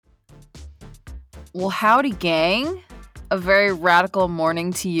Well, howdy, gang. A very radical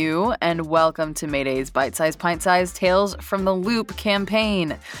morning to you, and welcome to Mayday's Bite-Sized Pint-Sized Tales from the Loop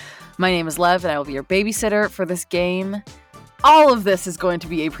campaign. My name is Lev, and I will be your babysitter for this game. All of this is going to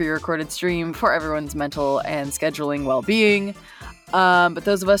be a pre-recorded stream for everyone's mental and scheduling well-being. But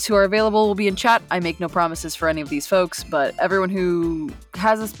those of us who are available will be in chat. I make no promises for any of these folks, but everyone who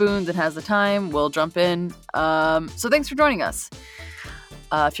has the spoons and has the time will jump in. So thanks for joining us.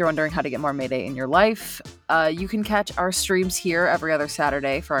 If you're wondering how to get more Mayday in your life, you can catch our streams here every other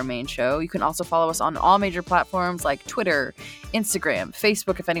Saturday for our main show. You can also follow us on all major platforms like Twitter, Instagram,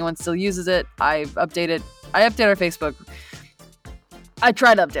 Facebook, if anyone still uses it. I update our Facebook. I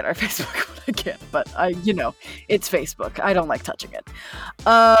try to update our Facebook when I can, but it's Facebook. I don't like touching it.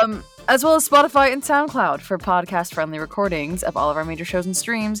 As well as Spotify and SoundCloud for podcast-friendly recordings of all of our major shows and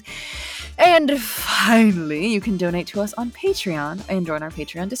streams. And finally, you can donate to us on Patreon and join our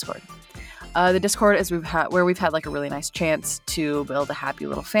Patreon Discord. The Discord is where we've had like a really nice chance to build a happy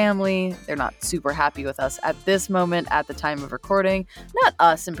little family. They're not super happy with us at this moment at the time of recording. Not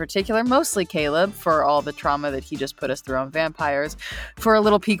us in particular, mostly Caleb for all the trauma that he just put us through on vampires. For a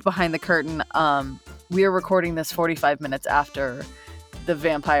little peek behind the curtain, we are recording this 45 minutes after the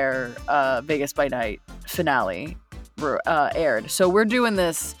Vampire Vegas by Night finale aired. So we're doing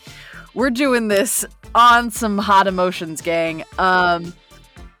this on some hot emotions, gang.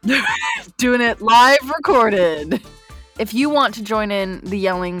 Doing it live recorded. If you want to join in the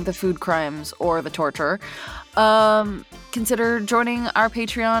yelling, the food crimes, or the torture, consider joining our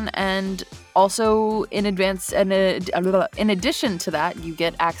Patreon. And also in addition to that, you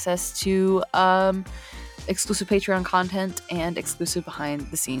get access to exclusive Patreon content and exclusive behind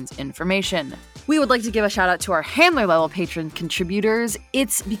the scenes information. We would like to give a shout out to our handler level patron contributors.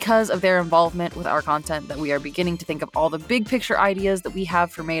 It's because of their involvement with our content that we are beginning to think of all the big picture ideas that we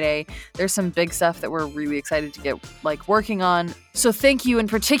have for Mayday. There's some big stuff that we're really excited to get working on. So thank you in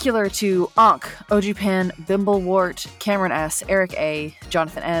particular to Ankh, OGPan, Bimblewart, Cameron S, Eric A,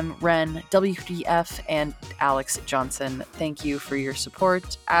 Jonathan M, Ren, WDF, and Alex Johnson. Thank you for your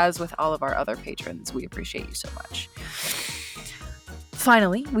support. As with all of our other patrons, we appreciate you so much.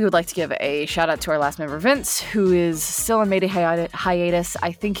 Finally, we would like to give a shout out to our last member, Vince, who is still on Mayday hiatus.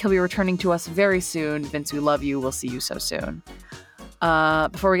 I think he'll be returning to us very soon. Vince, we love you. We'll see you so soon.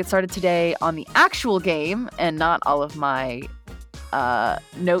 Before we get started today on the actual game, and not all of my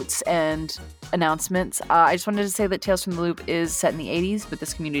notes and announcements, I just wanted to say that Tales from the Loop is set in the 80s, but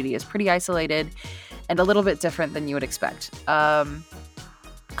this community is pretty isolated and a little bit different than you would expect.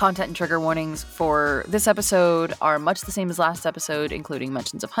 Content and trigger warnings for this episode are much the same as last episode, including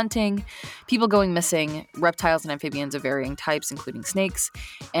mentions of hunting, people going missing, reptiles and amphibians of varying types, including snakes,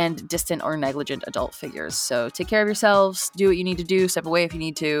 and distant or negligent adult figures. So take care of yourselves, do what you need to do, step away if you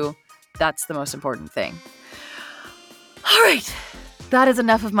need to. That's the most important thing. All right, that is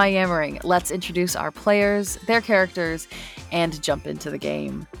enough of my yammering. Let's introduce our players, their characters, and jump into the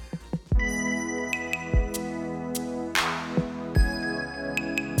game.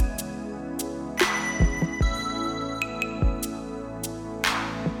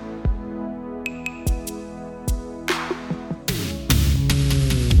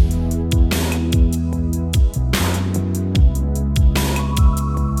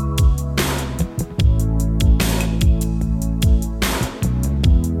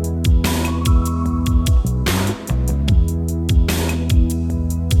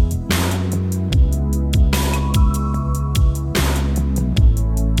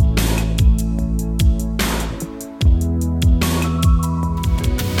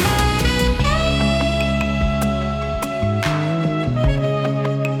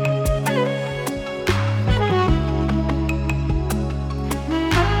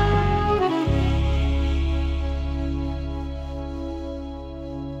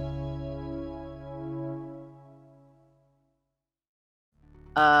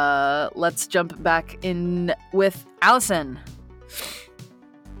 Let's jump back in with Allison.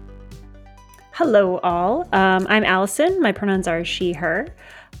 Hello, all. I'm Allison. My pronouns are she, her.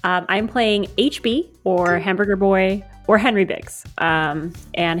 I'm playing HB, or Hamburger Boy, or Henry Biggs. And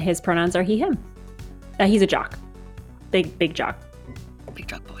his pronouns are he, him. He's a jock. Big jock. Big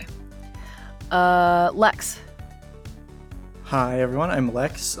jock boy. Lex. Hi, everyone. I'm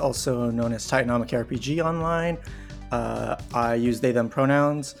Lex, also known as Titanomic RPG online. I use they, them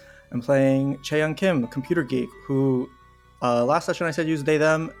pronouns. I'm playing Chaeyoung Kim, a computer geek, who last session I said use they,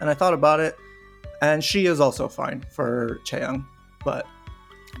 them, and I thought about it, and she is also fine for Chaeyoung, but...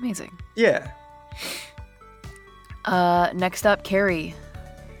 Amazing. Yeah. Next up, Carrie.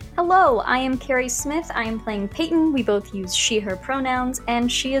 Hello, I am Carrie Smith. I am playing Peyton. We both use she, her pronouns, and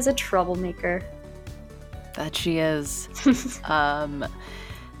she is a troublemaker. That she is.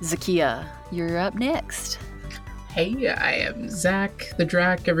 Zakia, you're up next. Hey, I am Zach, the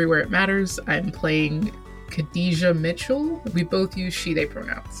Drac, everywhere it matters. I'm playing Khadijah Mitchell. We both use she, they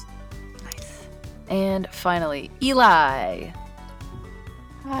pronouns. Nice. And finally, Eli.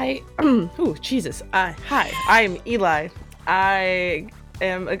 Hi. Ooh, Jesus. Hi, I'm Eli. I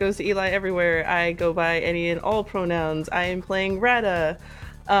am a ghost of Eli everywhere. I go by any and all pronouns. I am playing Rada,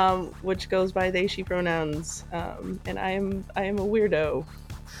 which goes by they, she pronouns. And I am a weirdo.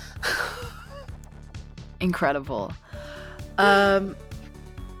 Incredible.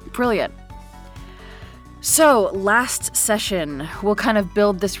 Brilliant. So, last session, we'll kind of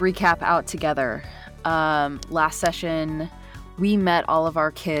build this recap out together. Last session, we met all of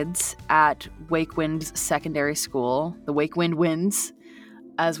our kids at Wakewind's secondary school, the Wakewind Winds,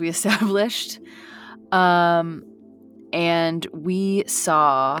 as we established. And we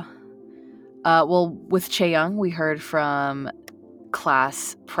saw, with Chaeyoung, we heard from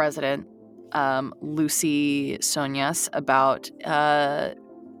class president Lucy Sonias about a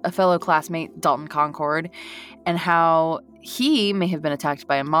fellow classmate, Dalton Concord, and how he may have been attacked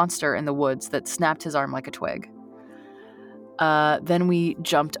by a monster in the woods that snapped his arm like a twig. Then we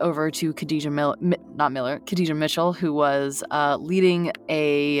jumped over to Khadijah Mitchell, who was leading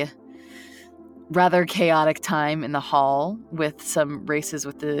a rather chaotic time in the hall with some races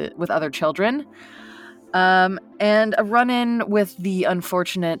with other children. And a run-in with the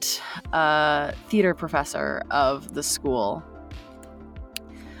unfortunate theater professor of the school.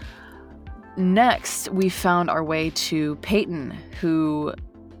 Next, we found our way to Peyton, who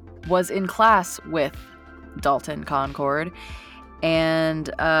was in class with Dalton Concord, and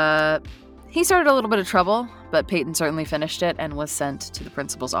he started a little bit of trouble, but Peyton certainly finished it and was sent to the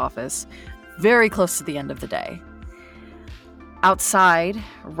principal's office very close to the end of the day. Outside,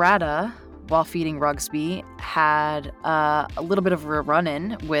 Rada, while feeding Rugsby, had a little bit of a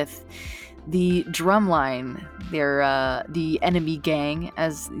run-in with the Drumline, the enemy gang,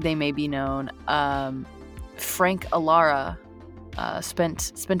 as they may be known. Frank Alara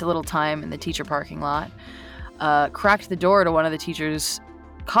spent a little time in the teacher parking lot, cracked the door to one of the teacher's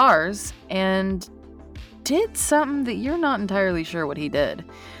cars, and did something that you're not entirely sure what he did.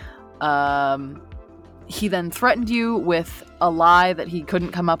 He then threatened you with a lie that he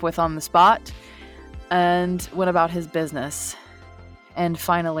couldn't come up with on the spot and went about his business. And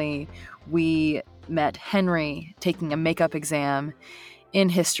finally, we met Henry taking a makeup exam in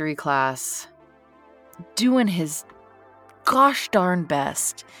history class, doing his gosh darn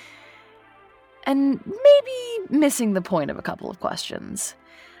best, and maybe missing the point of a couple of questions.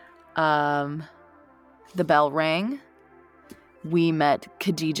 The bell rang. We met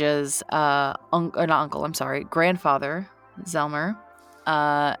Khadijah's grandfather, Zelmer,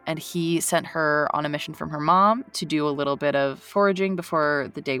 and he sent her on a mission from her mom to do a little bit of foraging before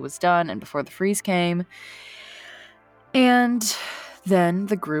the day was done and before the freeze came. And then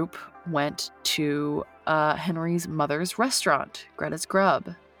the group went to Henry's mother's restaurant, Greta's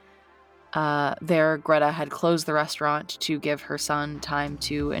Grub. There, Greta had closed the restaurant to give her son time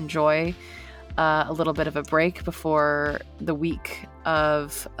to enjoy a little bit of a break before the week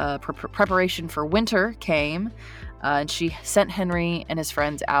of preparation for winter came. And she sent Henry and his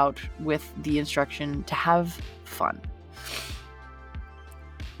friends out with the instruction to have fun.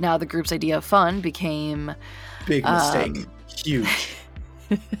 Now, the group's idea of fun became... Big mistake. Huge.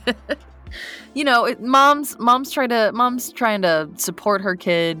 You know, mom's trying to support her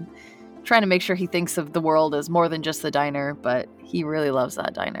kid, trying to make sure he thinks of the world as more than just the diner, but he really loves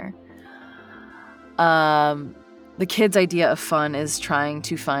that diner. The kid's idea of fun is trying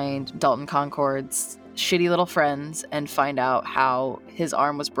to find Dalton Concord's shitty little friends and find out how his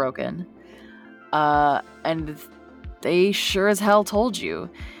arm was broken. And they sure as hell told you.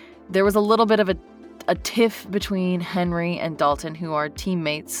 There was a little bit of a tiff between Henry and Dalton, who are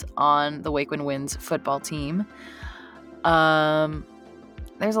teammates on the Wakewind Winds football team.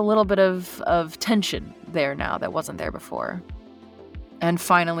 There's a little bit of tension there now that wasn't there before. And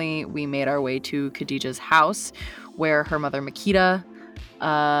finally, we made our way to Khadijah's house, where her mother, Makita,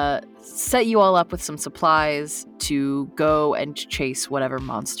 set you all up with some supplies to go and chase whatever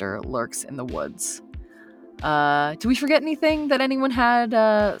monster lurks in the woods. Do we forget anything that anyone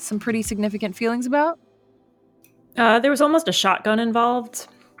had some pretty significant feelings about? There was almost a shotgun involved.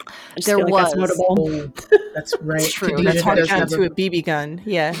 There was. That's notable. Oh, that's right. It's true. Khadijah That's hard does down have to a BB gun.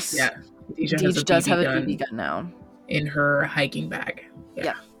 Yes. Yeah. Khadijah does have a BB gun now in her hiking bag.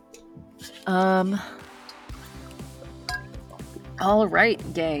 Yeah. All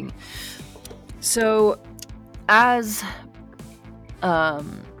right, gang. So, as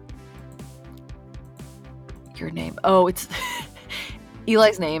your name? Oh, it's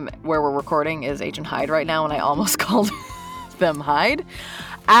Eli's name where we're recording is Agent Hyde right now, and I almost called them Hyde.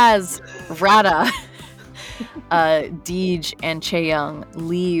 As Rada, Deej, and Chaeyoung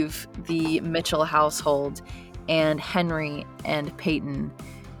leave the Mitchell household, and Henry and Peyton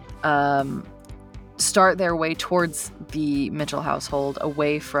start their way towards the Mitchell household,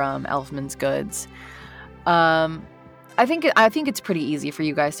 away from Elfman's goods. I think it's pretty easy for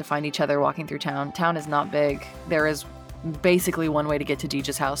you guys to find each other walking through town. Town is not big. There is basically one way to get to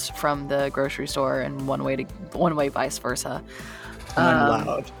Deej's house from the grocery store, and one way vice versa. And I'm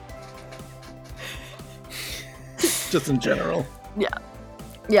loud. Just in general.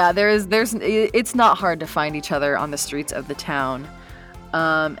 Yeah. There's. It's not hard to find each other on the streets of the town.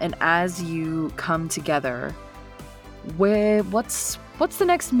 And as you come together, what's the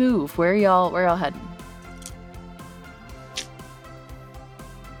next move? Where y'all heading?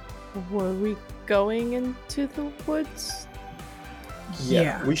 Were we going into the woods?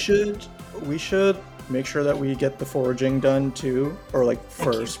 Yeah. We should make sure that we get the foraging done too, or like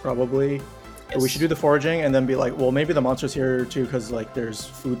first probably. Yes. We should do the foraging and then be like, well, maybe the monster's here too because like there's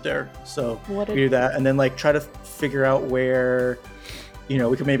food there. So we do that and then like try to figure out where, we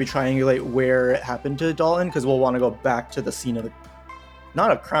could maybe triangulate where it happened to Dalton, because we'll want to go back to the scene of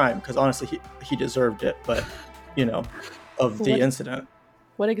not a crime, because honestly he deserved it, but of the incident.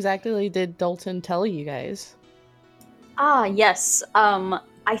 What exactly did Dalton tell you guys? Yes. I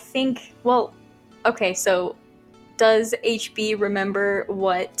think, well, okay, so does HB remember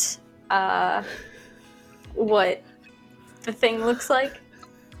what the thing looks like?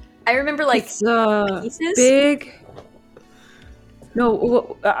 I remember, like, It's pieces. big.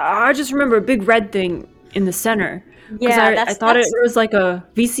 No, I just remember a big red thing in the center. Yeah, I thought it was like a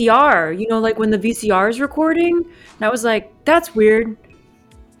VCR. Like when the VCR is recording. And I was like, that's weird.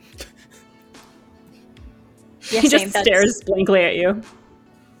 Yeah, He same, just stares blankly at you.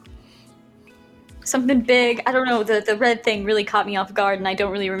 Something big. I don't know. The red thing really caught me off guard, and I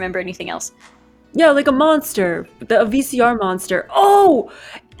don't really remember anything else. Yeah, like a monster, a VCR monster. Oh,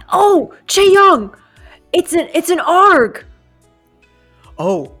 Chaeyoung, it's an ARG.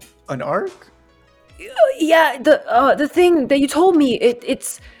 Oh, an arc? Yeah, the thing that you told me,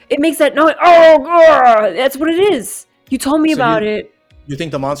 it makes that noise. Oh, that's what it is. You told me about it. You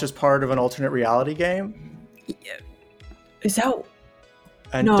think the monster's part of an alternate reality game? Is that?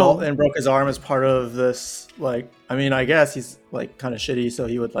 And No. Dalton broke his arm as part of this. Like, I mean, I guess he's like kind of shitty, so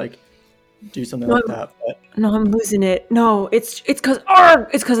he would like do something like that. But No, I'm losing it. No, it's because ARG.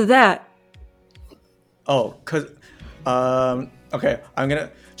 It's because of that. oh, okay,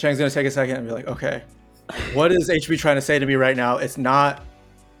 Chang's gonna take a second and be like, okay, what is HB trying to say to me right now? It's not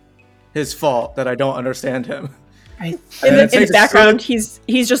his fault that I don't understand him. In the background, he's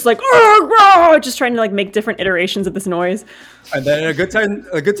just like, just trying to like make different iterations of this noise. And then a good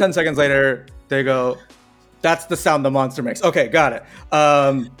 10 seconds later, they go, "That's the sound the monster makes." Okay, got it.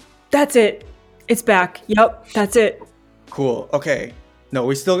 That's it. It's back. Yep, that's it. Cool. Okay. No,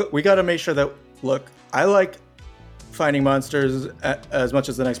 we got to make sure that. Look, I like finding monsters as much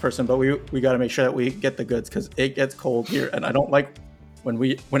as the next person, but we got to make sure that we get the goods, because it gets cold here, and I don't like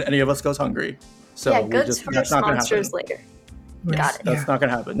when any of us goes hungry. So yeah, goods first, that's not monsters later. Got it. That's not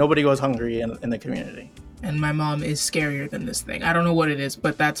gonna happen. Nobody goes hungry in the community. And my mom is scarier than this thing. I don't know what it is,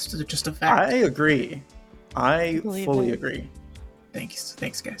 but that's just a fact. I agree. I fully agree.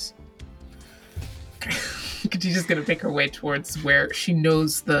 Thanks, guys. Okay. She's just gonna pick her way towards where she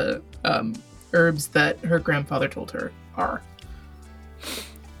knows the herbs that her grandfather told her are.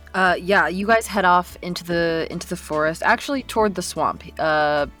 Yeah, you guys head off into the forest, actually toward the swamp.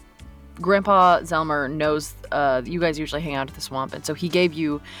 Grandpa Zelmer knows you guys usually hang out at the swamp, and so he gave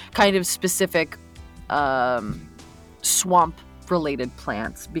you kind of specific swamp-related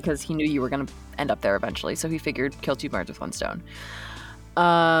plants because he knew you were going to end up there eventually, so he figured kill two birds with one stone.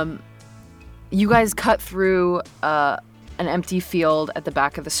 You guys cut through an empty field at the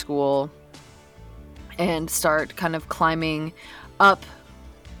back of the school and start kind of climbing up,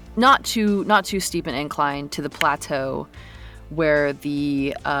 not too steep an incline, to the plateau where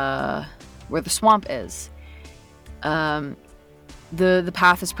the swamp is. The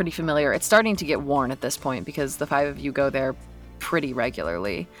path is pretty familiar. It's starting to get worn at this point because the five of you go there pretty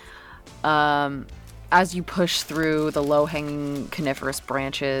regularly. As you push through the low-hanging coniferous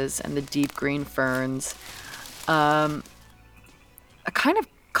branches and the deep green ferns, a kind of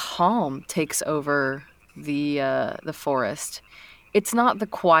calm takes over the forest. It's not the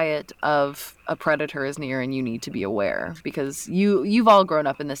quiet of a predator is near and you need to be aware, because you've all grown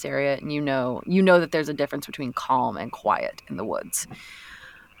up in this area and you know that there's a difference between calm and quiet in the woods.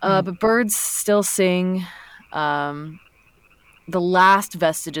 But birds still sing. The last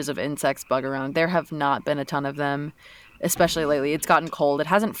vestiges of insects bug around. There have not been a ton of them, especially lately. It's gotten cold. It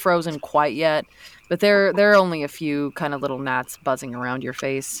hasn't frozen quite yet, but there are only a few kind of little gnats buzzing around your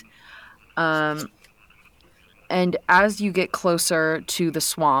face. And as you get closer to the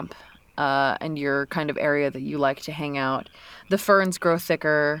swamp and your kind of area that you like to hang out, the ferns grow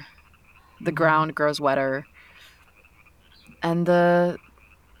thicker, the ground grows wetter, and the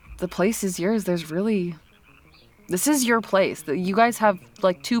place is yours. This is your place. You guys have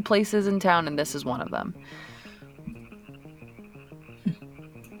like 2 places in town, and this is one of them.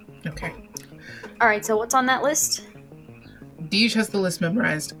 Okay. All right, so what's on that list? Deej has the list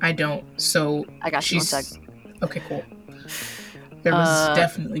memorized. I don't. So I got you. One sec. Okay, cool. There was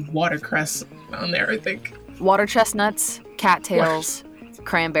definitely watercress on there, I think. Water chestnuts, cattails,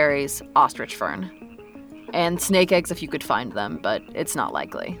 cranberries, ostrich fern, and snake eggs if you could find them, but it's not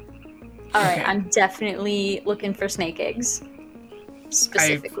likely. All right, Okay. I'm definitely looking for snake eggs,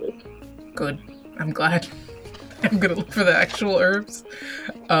 specifically. Good. I'm glad. I'm gonna look for the actual herbs.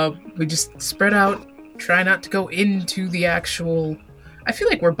 We just spread out. Try not to go into the actual. I feel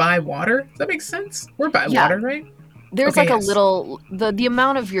like we're by water. Does that make sense? We're by water, right? There's Okay, like yes. a little the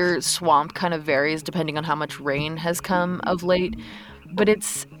amount of your swamp kind of varies depending on how much rain has come of late, but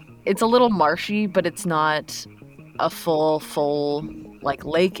it's a little marshy, but it's not a full like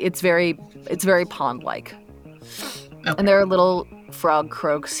lake. It's very pond like. Okay. And there are little frog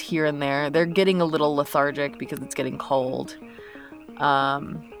croaks here and there. They're getting a little lethargic because it's getting cold.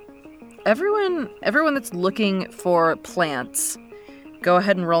 Everyone that's looking for plants, go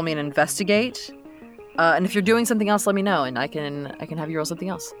ahead and roll me an investigate. And if you're doing something else, let me know, and I can have you roll something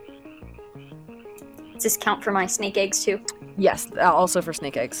else. Does this count for my snake eggs too? Yes, also for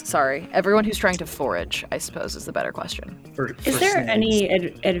snake eggs. Sorry, everyone who's trying to forage, I suppose, is the better question. Is there any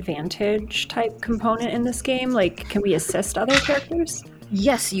advantage type component in this game? Like, can we assist other characters?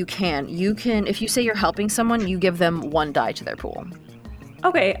 Yes, you can. You can, if you say you're helping someone, you give them 1 die to their pool.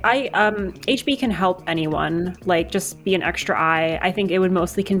 Okay, HB can help anyone, like just be an extra eye. I think it would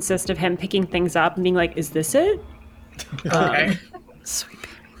mostly consist of him picking things up and being like, "Is this it?" Okay. Sweet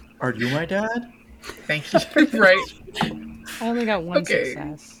baby. Are you my dad? Thank you. Right. I only got one Okay.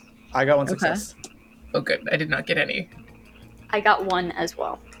 success. I got 1 success. Oh, good. I did not get any. I got 1 as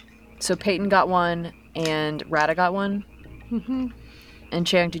well. So Peyton got 1, and Rada got 1. Mm-hmm. And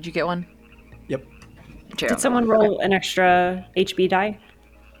Chang, did you get 1? Yep. Chang. Did someone roll an extra HB die?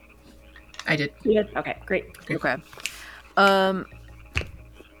 I did. You did? Okay, great. Okay.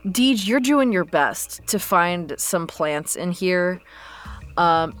 Deej, you're doing your best to find some plants in here.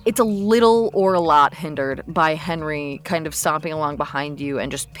 It's a little or a lot hindered by Henry kind of stomping along behind you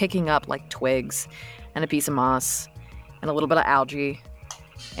and just picking up like twigs and a piece of moss and a little bit of algae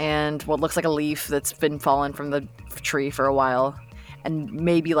and what looks like a leaf that's been fallen from the tree for a while and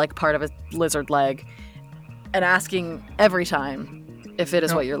maybe like part of a lizard leg and asking every time if it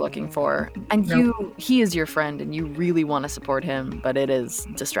is what you're looking for. And he is your friend and you really want to support him, but it is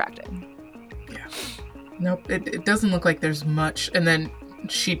distracting. Yeah. Nope. It doesn't look like there's much. And then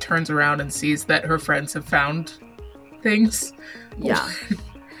she turns around and sees that her friends have found things. Yeah.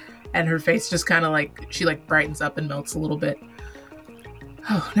 And her face just kind of like, she like brightens up and melts a little bit.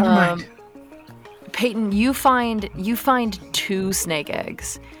 Oh, never mind. Peyton, you find 2 snake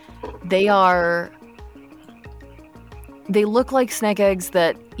eggs. They look like snake eggs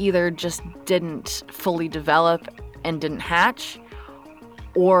that either just didn't fully develop and didn't hatch,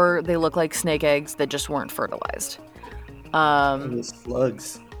 or they look like snake eggs that just weren't fertilized.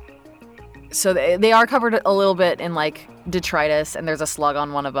 Slugs. So they are covered a little bit in like detritus, and there's a slug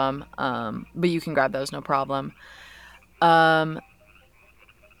on one of them. But you can grab those, no problem.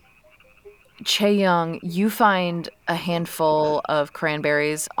 Chae-young, you find a handful of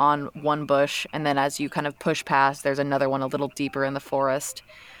cranberries on one bush, and then as you kind of push past, there's another one a little deeper in the forest.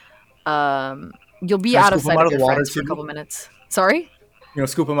 You'll be out of sight of your friends for a couple minutes. Sorry?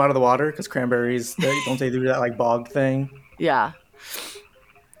 Scoop them out of the water, because cranberries, don't they do that like bogged thing? Yeah.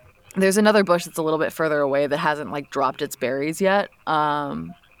 There's another bush that's a little bit further away that hasn't like dropped its berries yet, that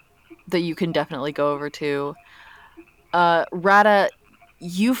you can definitely go over to. Rada,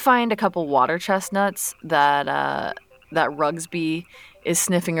 you find a couple water chestnuts that Rugsby is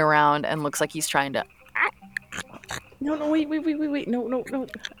sniffing around and looks like he's trying to. No, wait. No. No.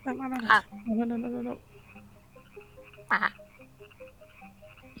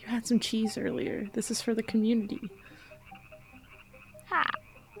 You had some cheese earlier. This is for the community.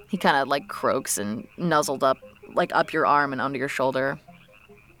 He kind of like croaks and nuzzled up, like up your arm and under your shoulder.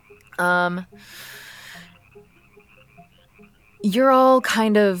 You're all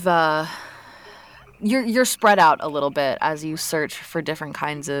kind of you're spread out a little bit as you search for different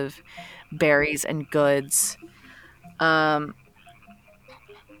kinds of berries and goods. One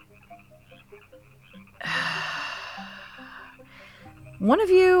of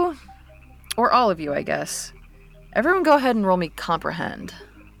you, or all of you, I guess. Everyone go ahead and roll me comprehend.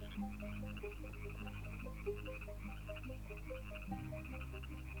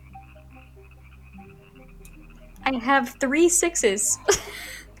 I have 3 6s.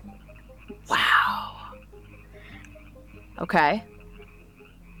 Wow. Okay.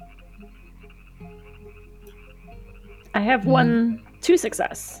 I have 2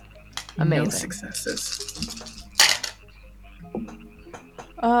 success. Amazing. No successes.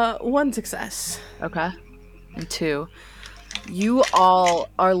 1 success. Okay. And 2. You all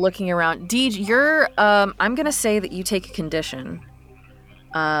are looking around. Deej, you're I'm gonna say that you take a condition.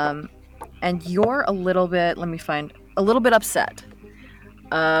 And you're a little bit, let me find, a little bit upset.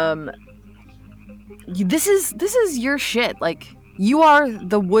 This is your shit. Like, you are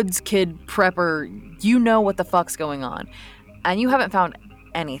the woods kid prepper. You know what the fuck's going on. And you haven't found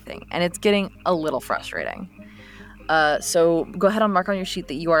anything. And it's getting a little frustrating. So go ahead and mark on your sheet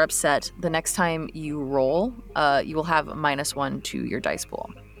that you are upset. The next time you roll, you will have -1 to your dice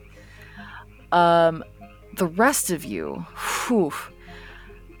pool. The rest of you, whew.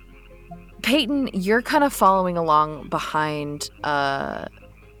 Peyton, you're kind of following along behind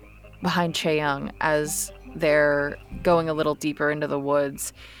Chaeyoung as they're going a little deeper into the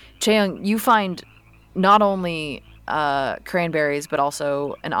woods. Chaeyoung, you find not only cranberries, but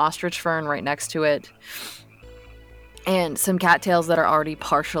also an ostrich fern right next to it, and some cattails that are already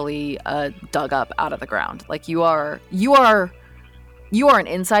partially dug up out of the ground. Like, you are an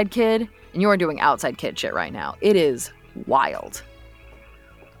inside kid, and you are doing outside kid shit right now. It is wild.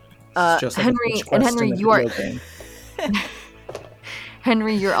 Just like Henry, you are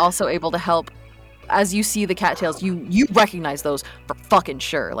Henry, you're also able to help. As you see the cattails, you recognize those for fucking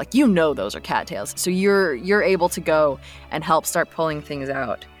sure. Like, you know those are cattails. So you're able to go and help start pulling things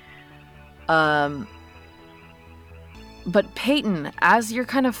out. But Peyton, as you're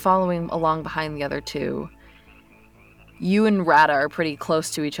kind of following along behind the other two, you and Rada are pretty close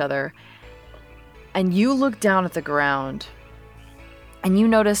to each other. And you look down at the ground and you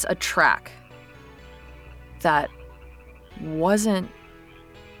notice a track that wasn't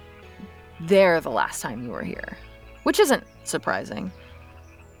there the last time you were here, which isn't surprising.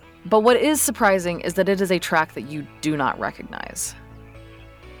 But what is surprising is that it is a track that you do not recognize.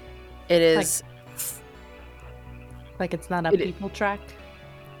 It is... Like it's not a people track?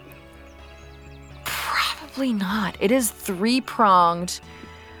 Probably not. It is 3-pronged,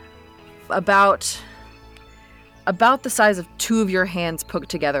 about the size of 2 of your hands put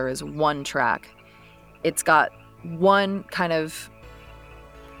together is one track. It's got one kind of,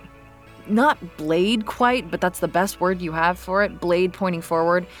 not blade quite, but that's the best word you have for it. Blade pointing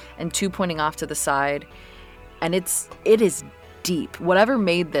forward and 2 pointing off to the side. And it is deep. Whatever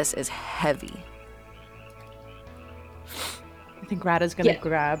made this is heavy. I think Rada's gonna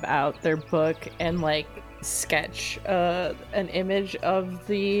grab out their book and like sketch an image of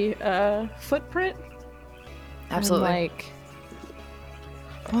the footprint. Absolutely. And, like,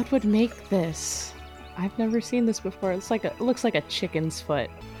 what would make this? I've never seen this before. It looks like a chicken's foot.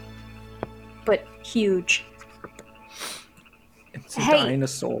 But huge. It's a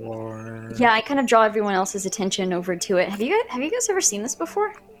dinosaur. Yeah, I kind of draw everyone else's attention over to it. Have you guys ever seen this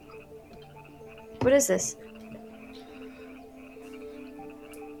before? What is this?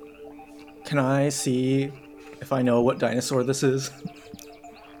 Can I see if I know what dinosaur this is?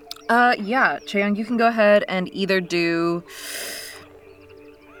 Yeah, Chaeyoung, you can go ahead and either do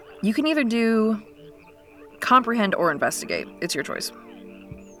comprehend or investigate. It's your choice.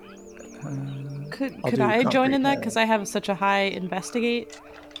 Could I join in that because I have such a high investigate?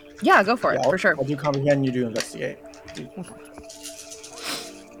 Yeah, go for it, for sure. I'll do comprehend, you do investigate.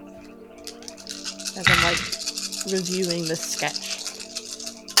 As I'm like reviewing this sketch.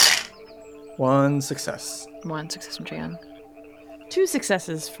 1 success. 1 success from Chaeyoung. 2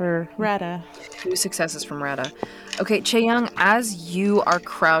 successes for Rada. 2 successes from Rada. Okay, Chaeyoung, as you are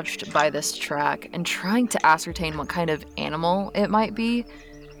crouched by this track and trying to ascertain what kind of animal it might be,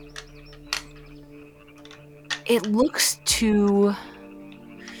 it looks too...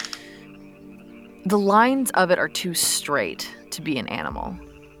 The lines of it are too straight to be an animal.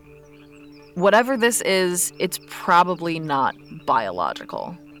 Whatever this is, it's probably not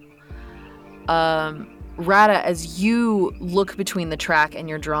biological. Rada, as you look between the track and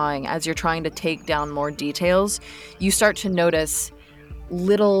your drawing, as you're trying to take down more details, you start to notice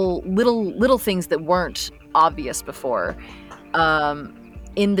little things that weren't obvious before.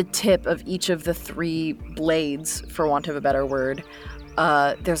 in the tip of each of the 3 blades, for want of a better word,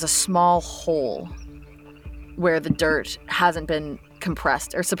 there's a small hole where the dirt hasn't been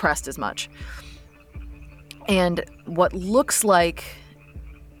compressed or suppressed as much. And what looks like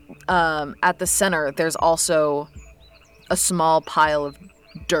at the center, there's also a small pile of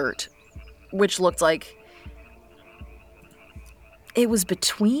dirt, which looked like it was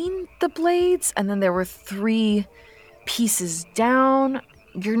between the blades, and then there were 3 pieces down.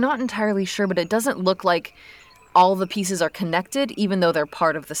 You're not entirely sure, but it doesn't look like all the pieces are connected, even though they're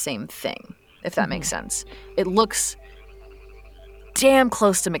part of the same thing, if that makes sense. It looks damn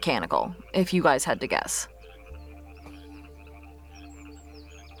close to mechanical, if you guys had to guess.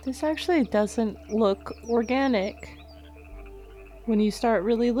 This actually doesn't look organic when you start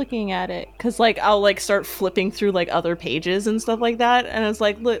really looking at it, because like I'll like start flipping through like other pages and stuff like that, and it's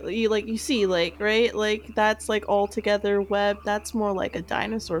like, look, you see, like, right, like that's like all together web, that's more like a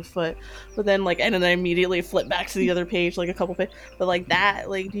dinosaur foot. But then like, and then I immediately flip back to the other page, like a couple pages, but like that,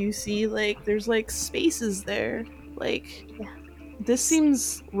 like, do you see, like, there's like spaces there, like, Yeah. This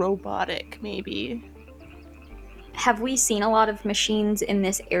seems robotic, maybe. Have we seen a lot of machines in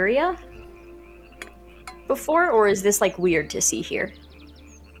this area before, or is this like weird to see here?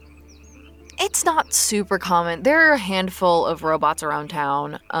 It's not super common. There are a handful of robots around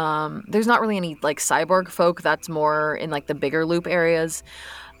town. There's not really any like cyborg folk. That's more in like the bigger loop areas.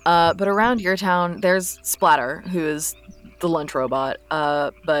 But around your town, there's Splatter, who is the lunch robot.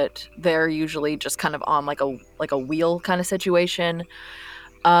 But they're usually just kind of on like a wheel kind of situation.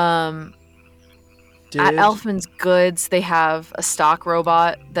 At Elfman's Goods, they have a stock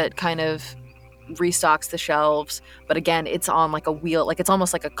robot that kind of restocks the shelves, but again, it's on like a wheel, like it's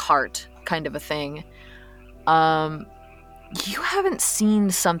almost like a cart kind of a thing. You haven't seen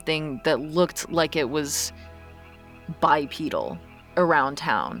something that looked like it was bipedal around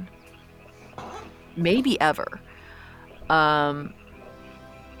town. Maybe ever. And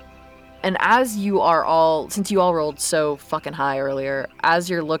as you are all, since you all rolled so fucking high earlier, as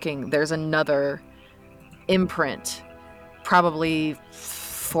you're looking, there's another imprint, probably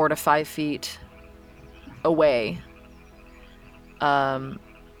 4 to 5 feet away.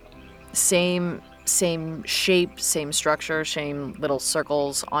 Same shape, same structure, same little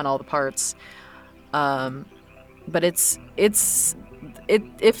circles on all the parts. But if it's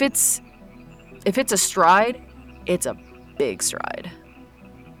a stride, it's a big stride.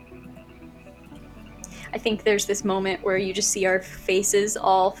 I think there's this moment where you just see our faces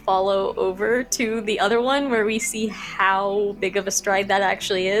all follow over to the other one, where we see how big of a stride that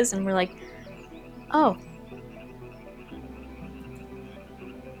actually is, and we're like, oh.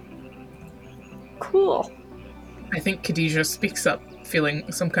 Cool. I think Khadijah speaks up, feeling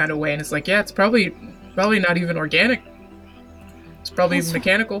some kind of way, and it's like, yeah, it's probably not even organic. It's probably even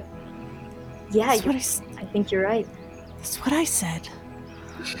mechanical. Yeah, That's I think you're right. That's what I said.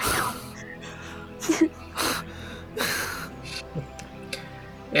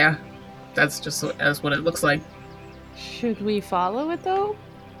 Yeah, that's what it looks like. Should we follow it though?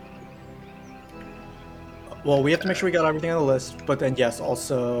 Well, we have to make sure we got everything on the list, but then yes,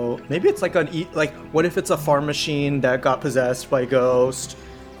 also maybe it's like what if it's a farm machine that got possessed by a ghost,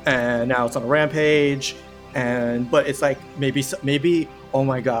 and now it's on a rampage, but it's like maybe oh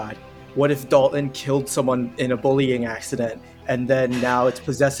my god, what if Dalton killed someone in a bullying accident, and then now it's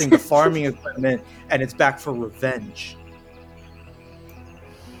possessing the farming equipment, and it's back for revenge.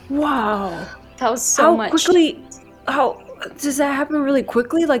 Wow. That was so How much. how does that happen really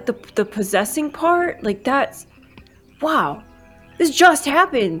quickly? Like the possessing part? Like that's, wow. This just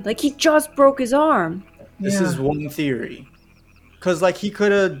happened. Like he just broke his arm. This is one theory, because like he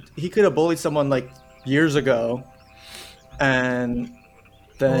could have bullied someone like years ago, and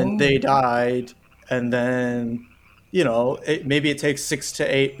then they died, and then maybe it takes 6 to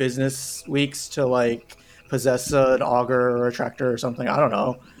 8 business weeks to like possess an auger or a tractor or something. I don't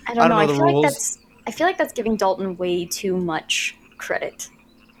know. I don't know. the rules. I feel like that's giving Dalton way too much credit.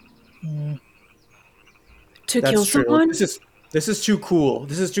 To That's kill true. someone? This is too cool.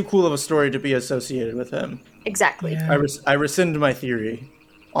 This is too cool of a story to be associated with him. Exactly. Yeah. I rescind my theory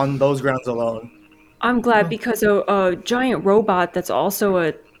on those grounds alone. I'm glad, because a giant robot that's also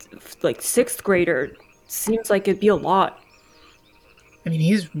a like 6th grader seems like it'd be a lot. I mean,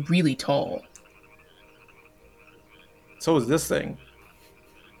 he's really tall. So is this thing.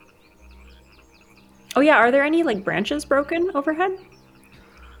 Oh yeah, are there any like branches broken overhead?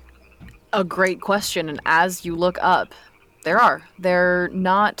 A great question, and as you look up, there are. They're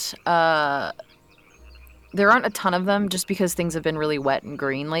not. There aren't a ton of them, just because things have been really wet and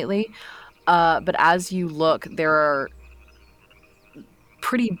green lately. But as you look, there are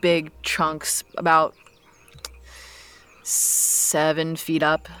pretty big chunks, about 7 feet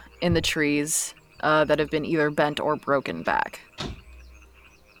up in the trees, that have been either bent or broken back.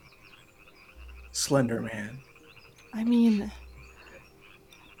 Slender Man. I mean,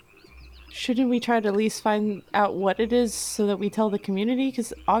 shouldn't we try to at least find out what it is so that we tell the community?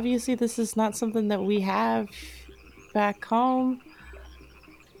 Because obviously this is not something that we have back home.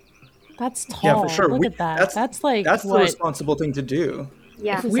 That's tall. Yeah, for sure. Look at that. That's like that's what? the responsible thing to do.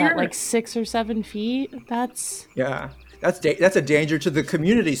 Yeah. Is that like 6 or 7 feet? That's Yeah, that's a danger to the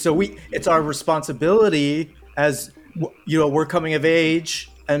community. So it's our responsibility as we're coming of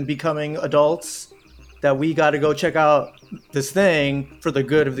age and becoming adults that we got to go check out this thing for the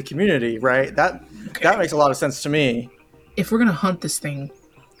good of the community, right? That makes a lot of sense to me. If we're gonna hunt this thing,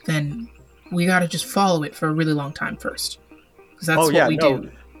 then we gotta just follow it for a really long time first, because that's what we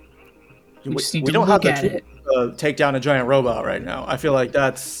do. We just need to don't look have at it. Take down a giant robot right now. I feel like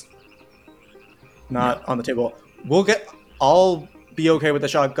that's not on the table. I'll be okay with the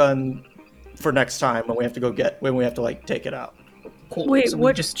shotgun for next time when we have to like take it out. Cool. Wait, So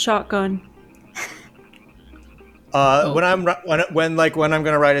what shotgun? When I'm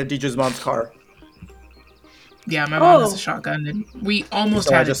gonna ride Adijah's mom's car. Yeah, my mom has a shotgun, and we almost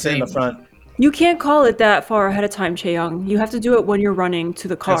So I had just it sit in the saved. front. You can't call it that far ahead of time, Chaeyoung. You have to do it when you're running to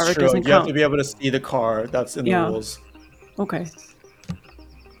the car. That's It true. doesn't You have count. to be able to see the car. That's in the rules. Okay.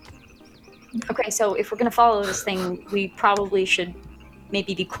 Okay, so if we're gonna follow this thing, we probably should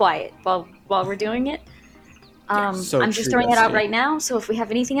maybe be quiet while we're doing it. So I'm just true, throwing it out Bessie. right now. So if we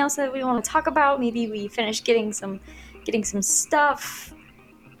have anything else that we want to talk about, maybe we finish getting some stuff.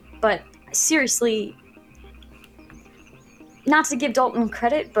 But seriously, not to give Dalton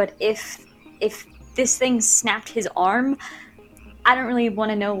credit, but if this thing snapped his arm, I don't really want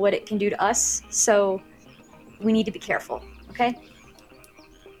to know what it can do to us. So we need to be careful. Okay.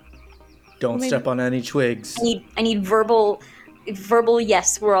 Don't step on any twigs. I need verbal.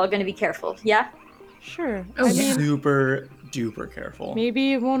 Yes, we're all going to be careful. Yeah. sure. Oh, I yeah. mean, Super duper careful.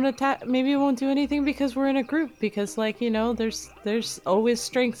 maybe it won't attack. Maybe it won't do anything because we're in a group. Because, like, there's always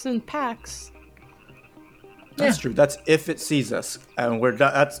strengths in packs. That's true. That's if it sees us, and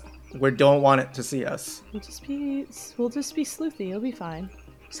we don't want it to see us. We'll just be sleuthy. It'll be fine.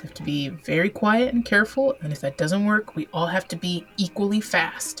 Just have to be very quiet and careful, and if that doesn't work, we all have to be equally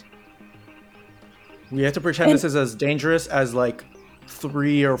fast. We have to pretend this is as dangerous as like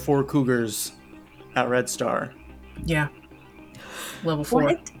 3 or 4 cougars at Red Star. Yeah. Level 4.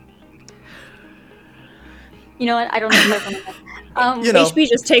 What? You know what? I don't know if I want to. HB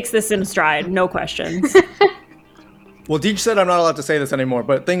just takes this in stride, no questions. Well, Deej said I'm not allowed to say this anymore,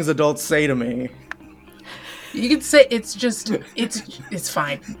 but things adults say to me. You can say it's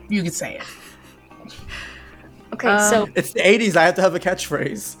fine. You can say it. Okay, so It's the 80s. I have to have a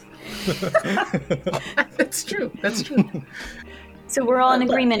catchphrase. That's true. That's true. so we're all in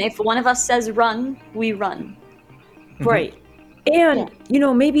agreement. If one of us says run, we run. Right. And,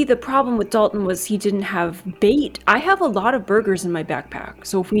 maybe the problem with Dalton was he didn't have bait. I have a lot of burgers in my backpack,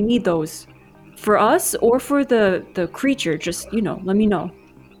 so if we need those for us or for the creature, just, let me know.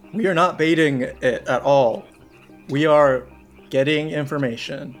 We are not baiting it at all. We are getting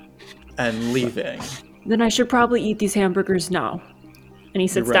information and leaving. Then I should probably eat these hamburgers now. And he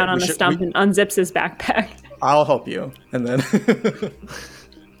sits You're right. down on We the should- stump we- and unzips his backpack. I'll help you. And then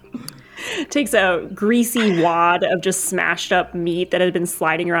Takes a greasy wad of just smashed up meat that had been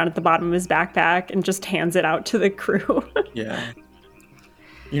sliding around at the bottom of his backpack and just hands it out to the crew. yeah.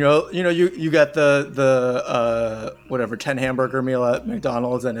 You got the whatever 10 hamburger meal at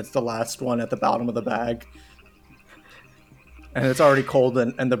McDonald's, and it's the last one at the bottom of the bag, and it's already cold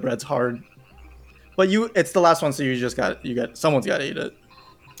and the bread's hard. But it's the last one, so someone's got to eat it.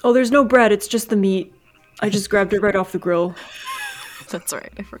 Oh, there's no bread. It's just the meat. I just grabbed it right off the grill. That's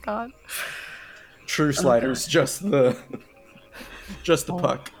right, I forgot. True sliders, just the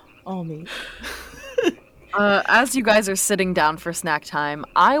puck. All meat. As you guys are sitting down for snack time,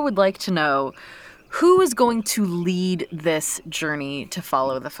 I would like to know who is going to lead this journey to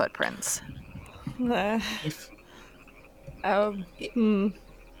follow the footprints. If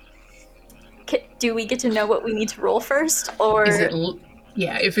Do we get to know what we need to roll first, or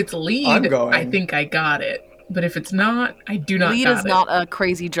if it's lead, I'm going. I think I got it. But if it's not, I do not Lead got is it. not a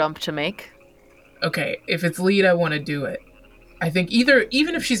crazy jump to make. Okay, if it's lead, I want to do it. I think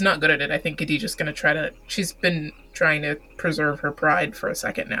even if she's not good at it, I think Khadijah's going to try to... She's been trying to preserve her pride for a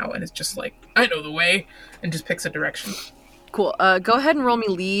second now, and it's just like, I know the way, and just picks a direction. Cool. Go ahead and roll me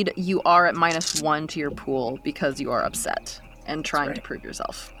lead. You are at -1 to your pool because you are upset and trying to prove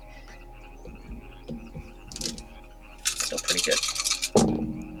yourself. Still pretty good.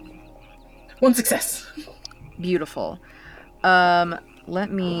 1 success. Beautiful.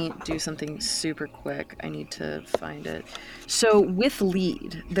 Let me do something super quick. I need to find it. So with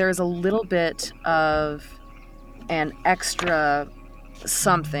lead, there's a little bit of an extra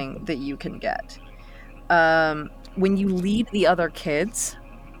something that you can get. When you lead the other kids,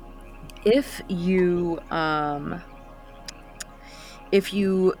 if you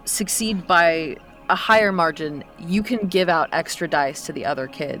succeed by a higher margin, you can give out extra dice to the other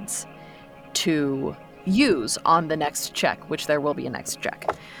kids to use on the next check, which there will be a next check.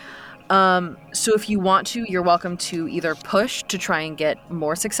 So if you want to, you're welcome to either push to try and get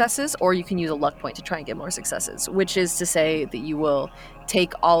more successes, or you can use a luck point to try and get more successes, which is to say that you will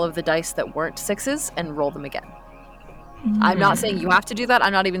take all of the dice that weren't 6s and roll them again. I'm not saying you have to do that.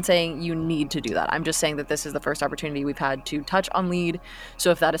 I'm not even saying you need to do that. I'm just saying that this is the first opportunity we've had to touch on lead. So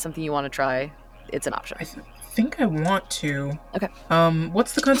if that is something you want to try, it's an option. I think I want to. Okay.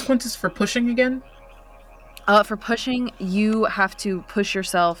 What's the consequences for pushing again? For pushing, you have to push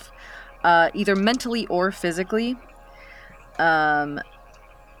yourself either mentally or physically. Sorry,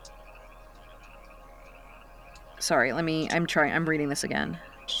 I'm reading this again.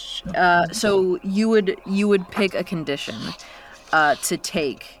 So you would pick a condition to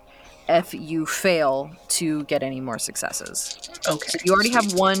take if you fail to get any more successes. Okay. So you already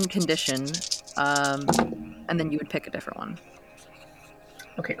have one condition, and then you would pick a different one.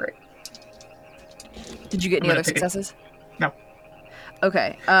 Okay, great. Did you get any other successes? No.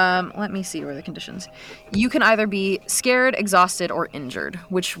 Okay, let me see where the conditions. You can either be scared, exhausted, or injured.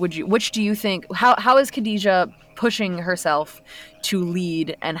 Which do you think? How is Khadijah pushing herself to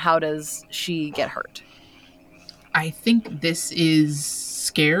lead, and how does she get hurt? I think this is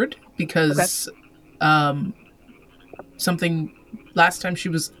scared because something last time she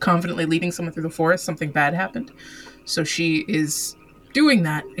was confidently leading someone through the forest, something bad happened. So she is doing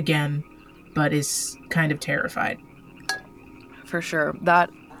that again, but is kind of terrified. For sure. That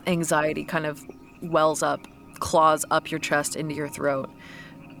anxiety kind of wells up, claws up your chest into your throat.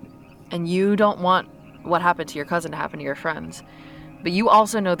 And you don't want what happened to your cousin to happen to your friends. But you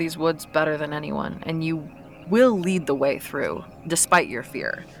also know these woods better than anyone, and you will lead the way through, despite your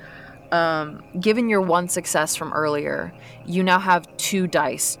fear. Given your one success from earlier, you now have 2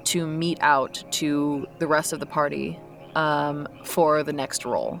 dice to meet out to the rest of the party for the next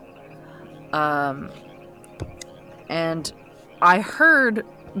roll. And I heard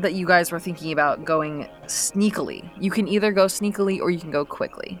that you guys were thinking about going sneakily. You can either go sneakily or you can go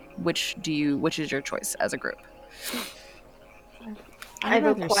quickly. Which is your choice as a group? I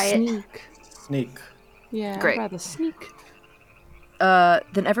go quiet. Sneak. Yeah, Great. I'd rather sneak.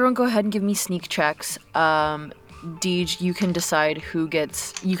 Then everyone go ahead and give me sneak checks. Deej, you can decide who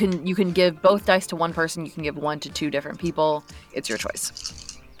gets... You can give both dice to one person. You can give 1 to 2 different people. It's your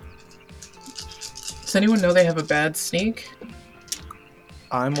choice. Does anyone know they have a bad sneak?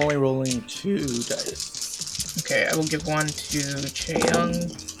 I'm only rolling 2 dice. Okay, I will give 1 to Chaeyoung.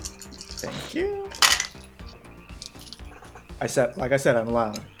 Thank you. Like I said, I'm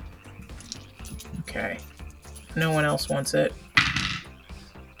allowed. Okay. No one else wants it.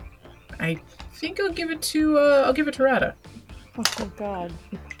 I think I'll give it to Rada. Oh God.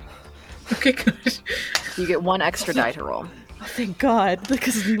 Okay, good. You get 1 extra die to roll. Oh, thank God,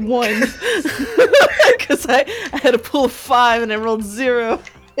 because one. Because I had to pull a 5 and I rolled 0.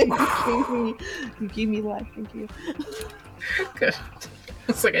 And you gave me life. Thank you. Good.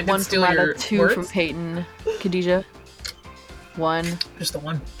 It's like I did 1 steal from your Rada, 2 words. from Peyton. Khadijah. 1. Just the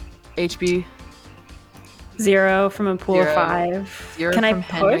 1. HB. 0 from a pool 0. of 5. 0 Can I from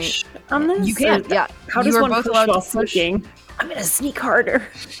Henry. push on this? You can, yeah. How You does are one both push allowed to while push. sneaking? I'm gonna sneak harder.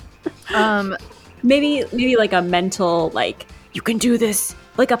 Um, Maybe like a mental, like, you can do this,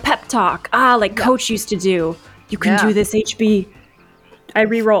 like a pep talk. Like Coach used to do. You can do this, HB. I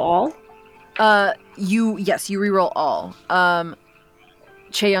reroll all? you reroll all.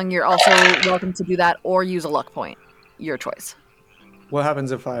 Chaeyoung, you're also welcome to do that or use a luck point. Your choice. What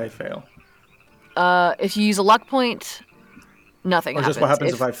happens if I fail? If you use a luck point, nothing Or happens. just what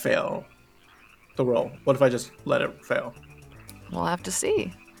happens if I fail the roll? What if I just let it fail? We'll have to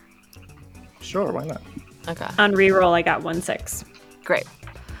see. Sure, why not? Okay. On reroll, I got 1-6. Great.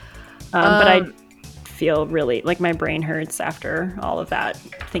 But I feel really like my brain hurts after all of that,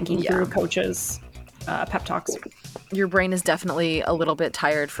 thinking Yeah. through Coach's pep talks. Your brain is definitely a little bit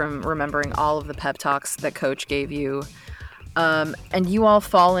tired from remembering all of the pep talks that Coach gave you. And you all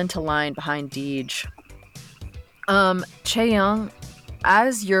fall into line behind Deej. Chaeyoung,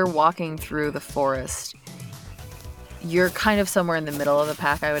 as you're walking through the forest, you're kind of somewhere in the middle of the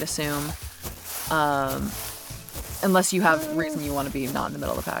pack, I would assume. Unless you have reason you want to be not in the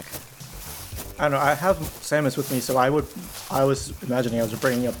middle of the pack. I don't know. I have Samus with me, so I was imagining I was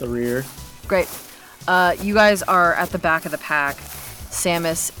bringing up the rear. Great. You guys are at the back of the pack.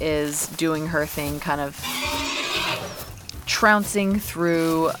 Samus is doing her thing, kind of trouncing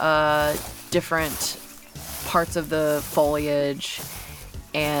through different parts of the foliage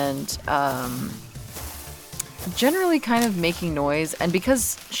and generally kind of making noise. And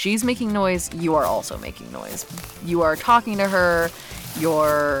because she's making noise, you are also making noise. You are talking to her.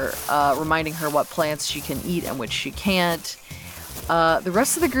 You're reminding her what plants she can eat and which she can't. The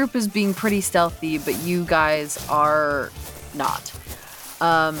rest of the group is being pretty stealthy, but you guys are not.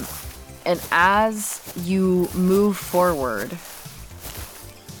 And as you move forward,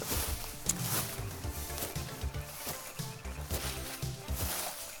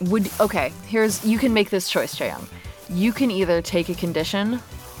 you can make this choice, Chaeyoung. You can either take a condition,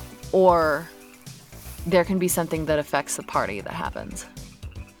 or there can be something that affects the party that happens.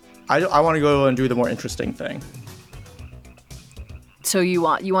 I want to go and do the more interesting thing. So you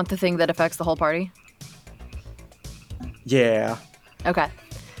want the thing that affects the whole party? Yeah. Okay.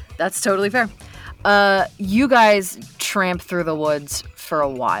 That's totally fair. You guys tramp through the woods for a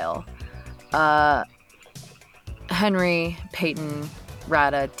while. Henry, Peyton,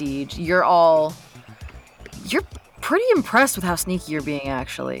 Rada, Deej, you're pretty impressed with how sneaky you're being,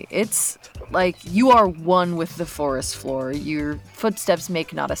 actually. It's like you are one with the forest floor. Your footsteps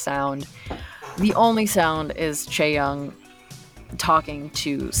make not a sound. The only sound is Chaeyoung talking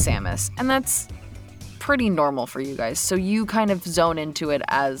to Samus, and that's pretty normal for you guys, so you kind of zone into it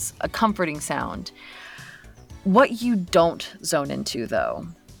as a comforting sound. What you don't zone into, though,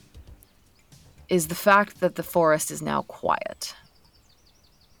 is the fact that the forest is now quiet.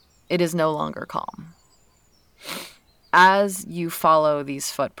 It is no longer calm. As you follow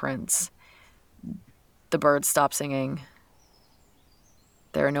these footprints, the birds stop singing.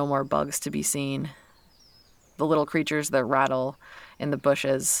 There are no more bugs to be seen. The little creatures that rattle in the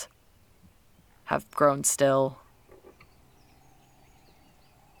bushes have grown still.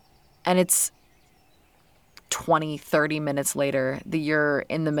 And it's 20, 30 minutes later that you're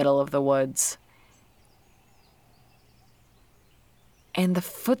in the middle of the woods. And the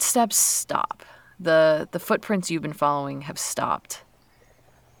footsteps stop. The footprints you've been following have stopped.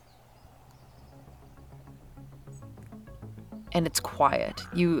 And it's quiet.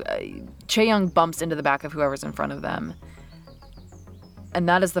 Chaeyoung bumps into the back of whoever's in front of them. And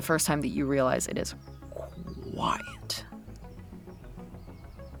that is the first time that you realize it is quiet.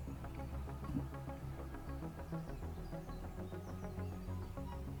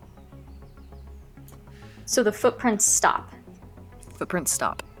 So the footprints stop. Footprints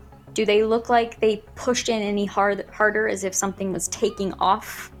stop. Do they look like they pushed in any harder as if something was taking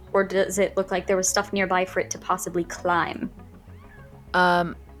off? Or does it look like there was stuff nearby for it to possibly climb?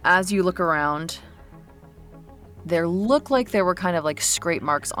 As you look around, there look like there were kind of like scrape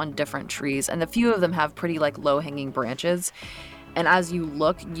marks on different trees, and a few of them have pretty like low-hanging branches. And as you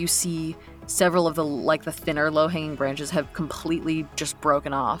look, you see several of the thinner low-hanging branches have completely just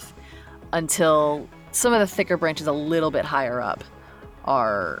broken off until some of the thicker branches a little bit higher up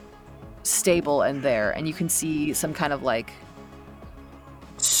are stable and there, and you can see some kind of like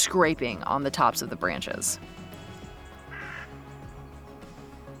scraping on the tops of the branches.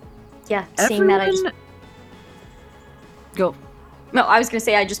 Yeah, seeing that, I just... Go. No, I was going to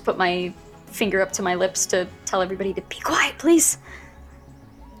say I just put my finger up to my lips to tell everybody to be quiet, please.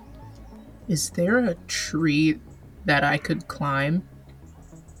 Is there a tree that I could climb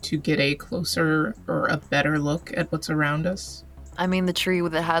to get a closer or a better look at what's around us? I mean, the tree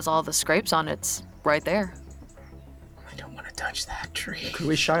that has all the scrapes on it's right there. I don't want to touch that tree. Could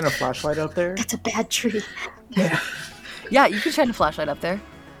we shine a flashlight up there? That's a bad tree. Yeah. Yeah, you can shine a flashlight up there.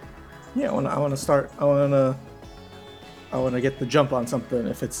 Yeah, I want to get the jump on something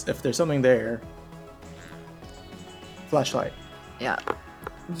if there's something there. Flashlight. Yeah.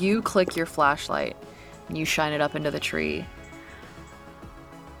 You click your flashlight and you shine it up into the tree.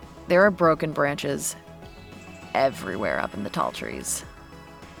 There are broken branches everywhere up in the tall trees.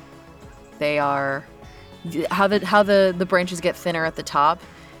 They are how the branches get thinner at the top.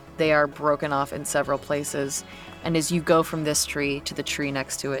 They are broken off in several places, and as you go from this tree to the tree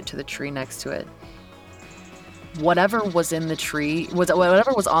next to it to the tree next to it, whatever was in the tree,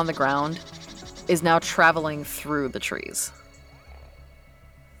 whatever was on the ground, is now traveling through the trees.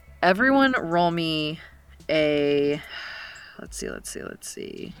 Everyone roll me a... Let's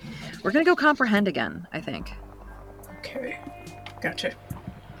see. We're gonna go comprehend again, I think. Okay. Gotcha.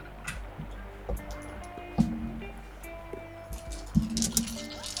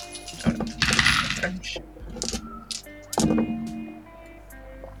 Oh no. French.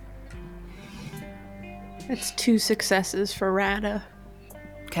 It's 2 successes for Rada.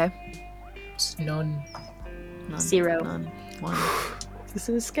 Okay. It's none. None, 0. None. 1. This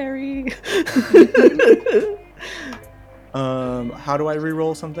is scary. How do I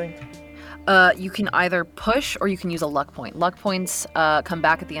re-roll something? You can either push or you can use a luck point. Luck points come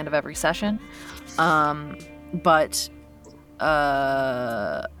back at the end of every session. But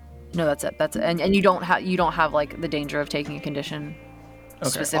no, that's it. That's it. And you don't have like the danger of taking a condition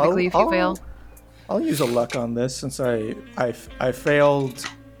specifically if you fail. I'll use a luck on this since I failed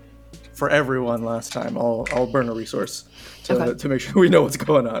for everyone last time. I'll burn a resource to make sure we know what's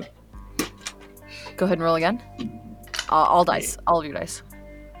going on. Go ahead and roll again. All dice. All of your dice.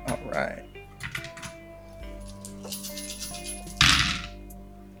 All right.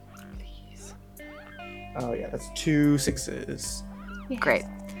 Oh yeah, that's 2 6s. Great.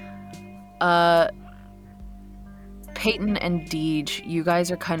 Peyton and Deej, you guys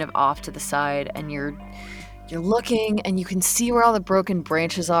are kind of off to the side, and you're looking, and you can see where all the broken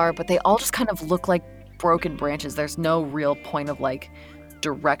branches are, but they all just kind of look like broken branches. There's no real point of like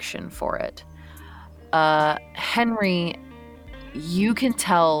direction for it. Henry, you can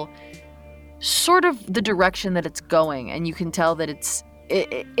tell sort of the direction that it's going, and you can tell that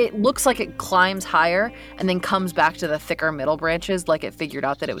it looks like it climbs higher and then comes back to the thicker middle branches, like it figured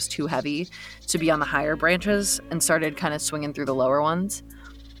out that it was too heavy to be on the higher branches and started kind of swinging through the lower ones.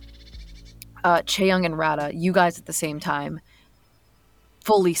 Chaeyoung and Rada, you guys at the same time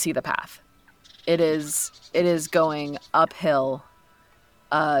fully see the path. It is going uphill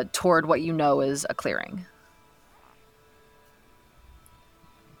toward what you know is a clearing.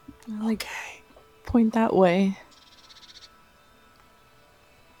 Okay. Point that way.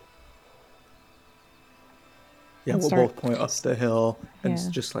 Yeah, And we'll start- both point up the hill and Yeah.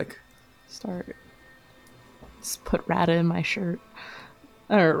 just like Just put Rada in my shirt.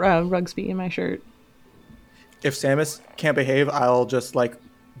 Or Rugsby in my shirt. if Samus can't behave, I'll just like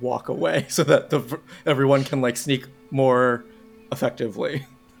walk away so that everyone can like sneak more effectively.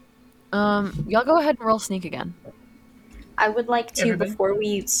 Y'all go ahead and roll sneak again. I would like to, Everybody? before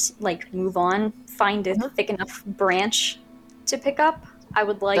we like move on, find a thick enough branch to pick up. I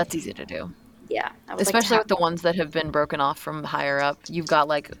would like. That's easy to do. Yeah, I would Especially like with the ones that have been broken off from higher up. You've got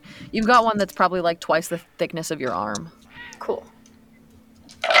one that's probably like twice the thickness of your arm. Cool.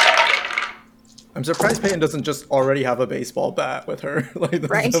 I'm surprised Peyton doesn't just already have a baseball bat with her. Like this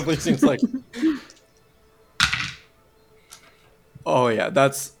Right. definitely seems like. Oh yeah,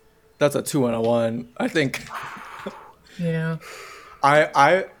 that's a 2 and a 1. I think Yeah.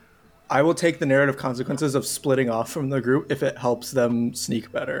 I will take the narrative consequences of splitting off from the group if it helps them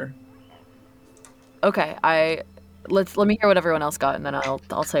sneak better. Okay, let me hear what everyone else got, and then I'll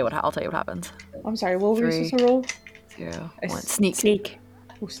tell you what happens. I'm sorry, what were we 3. supposed to roll? 0, I 1. s- Sneak. Sneak.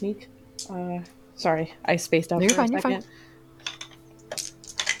 Oh, sneak. Sorry, I spaced out No, you're for fine, a you're fine. second.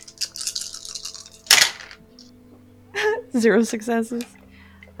 0 successes.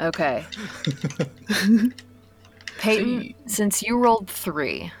 Okay. Peyton, since you rolled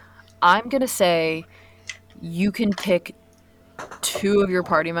 3, I'm gonna say you can pick 2 of your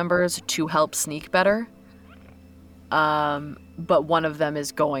party members to help sneak better. But one of them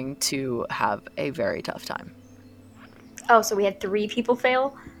is going to have a very tough time. Oh, so we had 3 people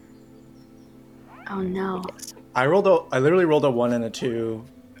fail? Oh no. I literally rolled a 1 and a 2,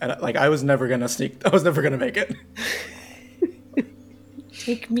 and like I was never gonna sneak. I was never gonna make it.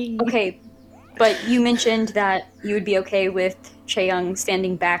 Take me. Okay, but you mentioned that you would be okay with Chaeyoung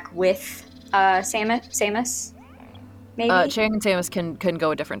standing back with Samus? Maybe? Chaeyoung and Samus can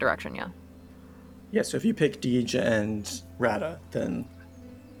go a different direction, yeah. Yeah, so if you pick Deej and Rada, then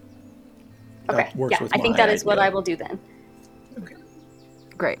okay, that works yeah, with I think my that is what idea. I will do then.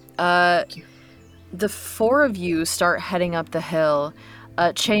 Great. you. The 4 of you start heading up the hill.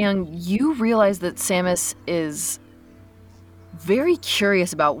 Chaeyoung, you realize that Samus is very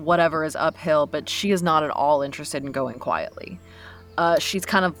curious about whatever is uphill, but she is not at all interested in going quietly. She's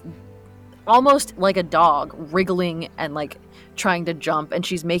kind of almost like a dog, wriggling and like trying to jump, and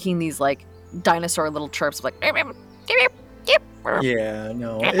she's making these like dinosaur little chirps like Yeah,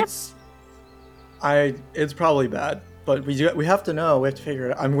 no, it's probably bad, but we have to know. We have to figure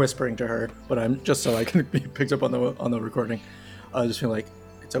it out. I'm whispering to her, but I'm just so I can be picked up on the recording. Just feel like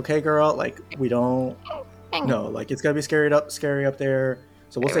it's okay, girl. Like we don't. No, like it's gotta be scary up there.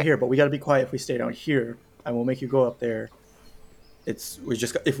 So we'll stay here, but we gotta be quiet if we stay down here, and we'll make you go up there. If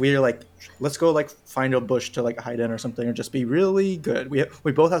we're like, let's go like find a bush to like hide in or something, or just be really good.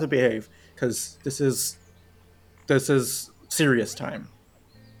 We both have to behave because this is serious time.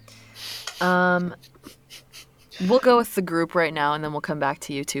 we'll go with the group right now, and then we'll come back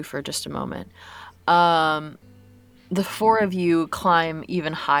to you two for just a moment. The four of you climb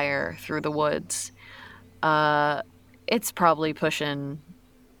even higher through the woods. It's probably pushing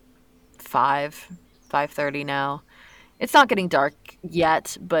 5:30 now. It's not getting dark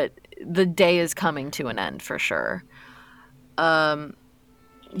yet, but the day is coming to an end for sure.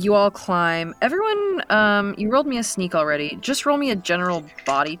 You all climb. Everyone, you rolled me a sneak already. Just roll me a general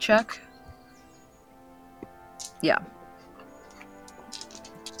body check. Yeah.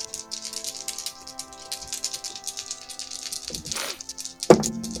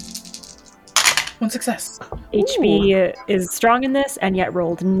 One success. HB is strong in this and yet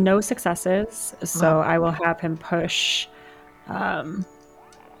rolled no successes, so I will have him push,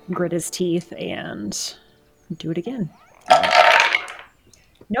 grit his teeth, and do it again.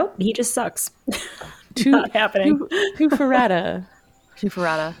 Nope, he just sucks. Not happening. Two for Rada. 2 for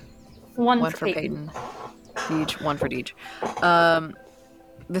Rada. One For Peyton. Each, 1 for each. The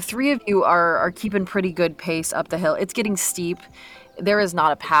three of you are keeping pretty good pace up the hill. It's getting steep. There is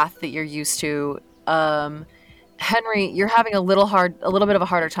not a path that you're used to. Henry, you're having a little bit of a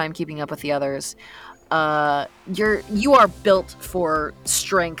harder time keeping up with the others. You are built for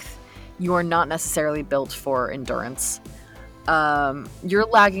strength. You are not necessarily built for endurance. You're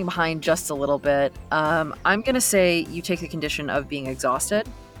lagging behind just a little bit. I'm gonna say you take the condition of being exhausted.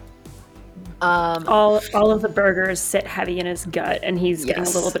 All of the burgers sit heavy in his gut, and he's getting a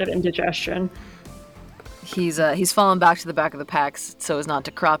little bit of indigestion. He's fallen back to the back of the pack so as not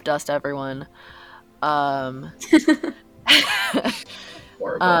to crop dust everyone. And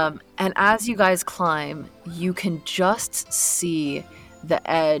as you guys climb, you can just see the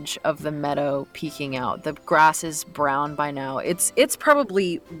edge of the meadow peeking out. The grass is brown by now. It's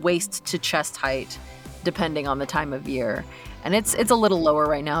probably waist to chest height, depending on the time of year. And it's a little lower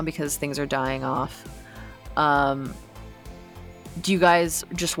right now because things are dying off. Do you guys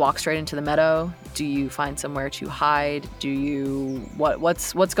just walk straight into the meadow? Do you find somewhere to hide? Do you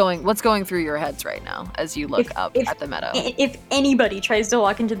what's going through your heads right now as you look up at the meadow? If anybody tries to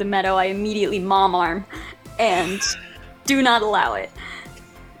walk into the meadow, I immediately mom arm and do not allow it.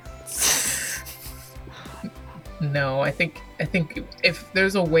 No, I think if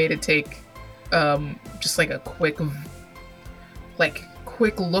there's a way to take just like a quick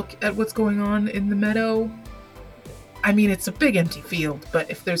look at what's going on in the meadow. I mean, it's a big empty field, but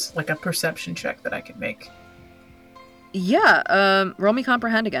if there's like a perception check that I can make. Yeah, roll me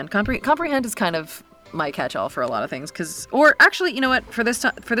comprehend again. Comprehend is kind of my catch-all for a lot of things, or actually, you know what? For this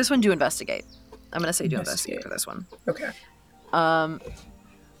one, do investigate. I'm gonna say do investigate for this one. Okay.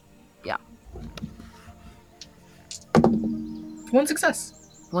 Yeah. 1 success.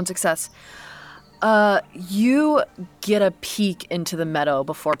 1 success. You get a peek into the meadow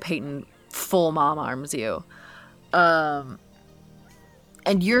before Peyton full mom arms you. And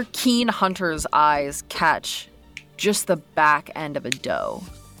your keen hunter's eyes catch just the back end of a doe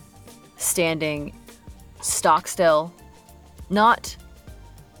standing stock still. Not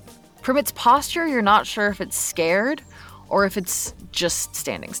from its posture, you're not sure if it's scared or if it's just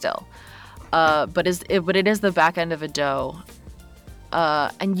standing still. But it is the back end of a doe.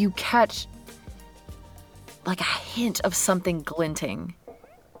 And you catch like a hint of something glinting.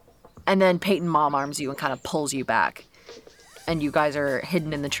 And then Peyton mom arms you and kind of pulls you back. And you guys are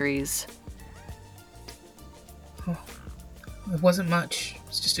hidden in the trees. Oh, it wasn't much.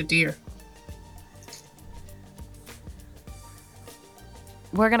 It's just a deer.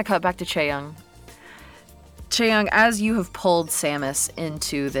 We're going to cut back to Chaeyoung. Chaeyoung, as you have pulled Samus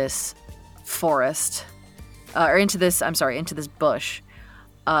into this forest, into this bush,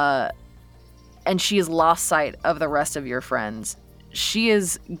 and she has lost sight of the rest of your friends, she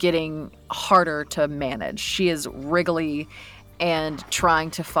is getting harder to manage. She is wriggly and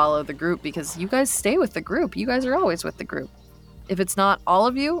trying to follow the group because you guys stay with the group. You guys are always with the group. If it's not all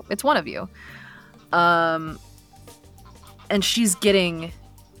of you, it's one of you. And she's getting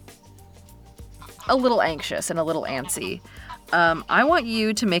a little anxious and a little antsy. I want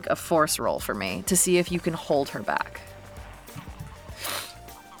you to make a force roll for me to see if you can hold her back.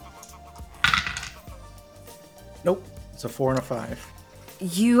 Nope. It's a 4 and a 5.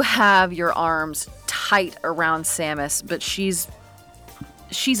 You have your arms tight around Samus, but she's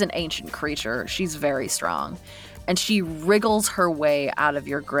an ancient creature. She's very strong. And she wriggles her way out of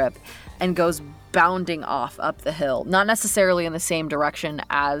your grip and goes bounding off up the hill. Not necessarily in the same direction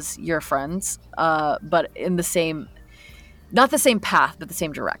as your friends, but in the same, not the same path, but the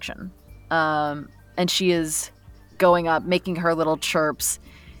same direction. And she is going up, making her little chirps.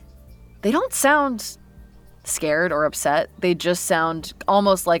 They don't sound scared or upset. They just sound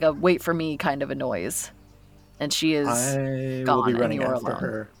almost like a wait for me kind of a noise. and she is I gone will be and running you are after alone.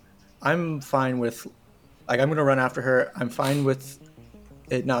 her. I'm fine with, like, I'm gonna run after her. I'm fine with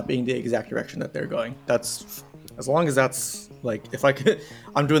it not being the exact direction that they're going. That's as long as that's like, if I could,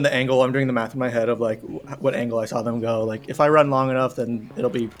 I'm doing the angle. I'm doing the math in my head of like what angle I saw them go. Like, if I run long enough, then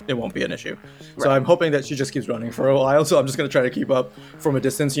it won't be an issue. So Right. I'm hoping that she just keeps running for a while. So I'm just gonna try to keep up from a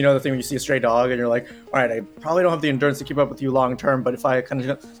distance. You know, the thing when you see a stray dog and you're like, all right, I probably don't have the endurance to keep up with you long term, but if I kind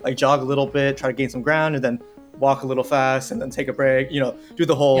of like jog a little bit, try to gain some ground, and then walk a little fast, and then take a break. You know, do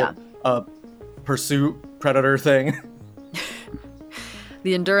the whole pursuit predator thing.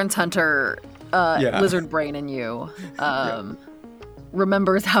 The endurance hunter lizard brain in you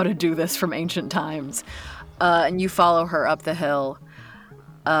remembers how to do this from ancient times, and you follow her up the hill.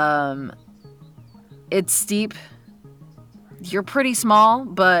 It's steep. You're pretty small,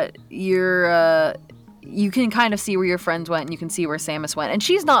 but you can kind of see where your friends went, and you can see where Samus went. And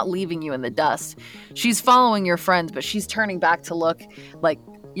she's not leaving you in the dust. She's following your friends, but she's turning back to look like,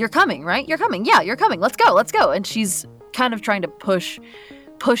 you're coming, right? You're coming. Yeah, you're coming. Let's go. Let's go. And she's kind of trying to push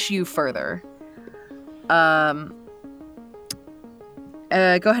you further. Go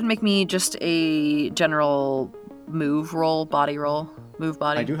ahead and make me just a general move roll, body roll, move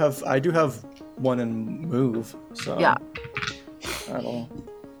body. I do have one in move, so yeah.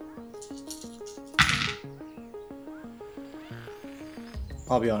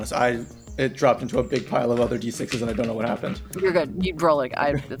 I'll be honest. It dropped into a big pile of other d6s, and I don't know what happened. You're good. You roll it.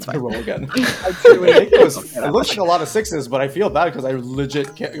 It's fine. I roll again. It looks like a lot of sixes, but I feel bad because I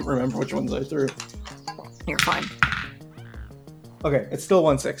legit can't remember which ones I threw. You're fine. Okay, it's still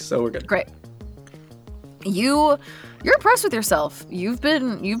 1-6, so we're good. Great. You're impressed with yourself. You've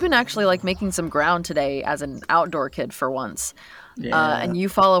been actually like making some ground today as an outdoor kid for once. Yeah. And you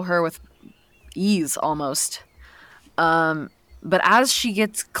follow her with ease almost. But as she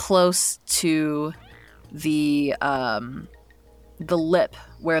gets close to the lip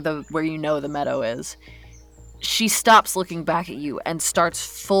where you know the meadow is, she stops looking back at you and starts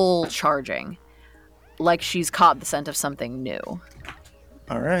full charging, like she's caught the scent of something new.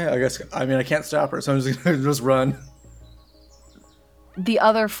 All right, I can't stop her, so I'm just gonna just run. The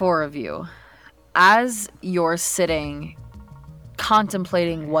other four of you, as you're sitting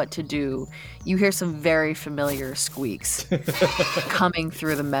contemplating what to do, you hear some very familiar squeaks coming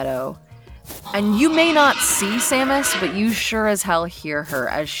through the meadow. And you may not see Samus, but you sure as hell hear her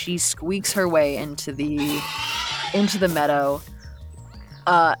as she squeaks her way into the meadow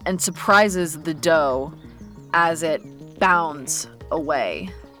and surprises the doe as it bounds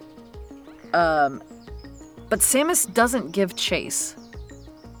away. But Samus doesn't give chase.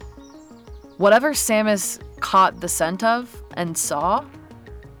 Whatever Samus caught the scent of and saw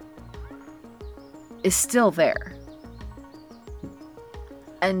is still there.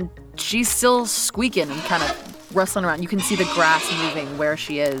 And she's still squeaking and kind of rustling around. You can see the grass moving where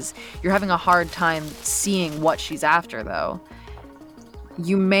she is. You're having a hard time seeing what she's after, though.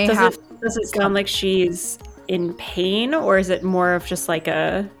 You may Does it sound like she's in pain, or is it more of just like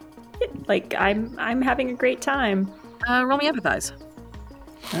I'm having a great time? Roll me empathize.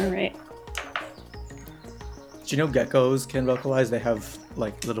 All right. Do you know geckos can vocalize? They have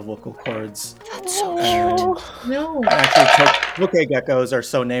like little vocal cords. That's so cute. No. Actually, toke geckos are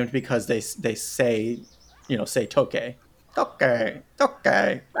so named because they say toke. Toke.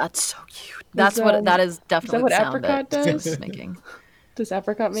 That's so cute. That is definitely what the sound apricot that does? it's making. Does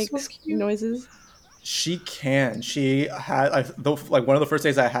apricot make noises? She can. She had one of the first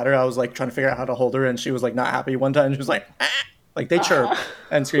days I had her, I was like trying to figure out how to hold her, and she was like not happy one time. She was like, ah! Like they chirp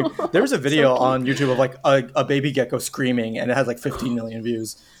and scream. There was a video on YouTube of like a baby gecko screaming, and it has like 15 million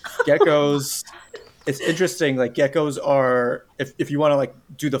views. Geckos, it's interesting. Like geckos are, if you want to like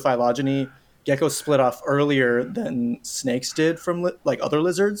do the phylogeny, geckos split off earlier than snakes did from like other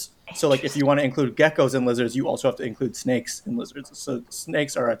lizards. So like if you want to include geckos in lizards, you also have to include snakes in lizards. So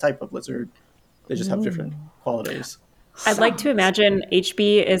snakes are a type of lizard. They just have different qualities. I'd like to imagine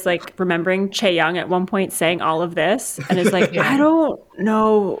HB is like remembering Chae Young at one point saying all of this and is like, I don't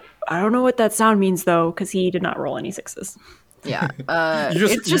know what that sound means though, because he did not roll any sixes. Yeah.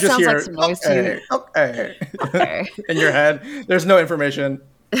 You just sounds hear, like some noise to you. Okay. In your head. There's no information.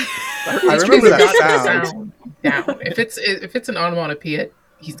 I remember that sound. Down. If it's an onomatopoeia,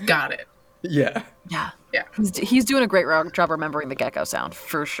 he's got it. Yeah. Yeah. He's doing a great job remembering the gecko sound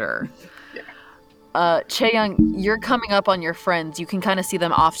for sure. Chae Young, you're coming up on your friends. You can kind of see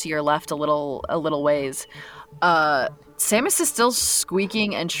them off to your left a little ways. Samus is still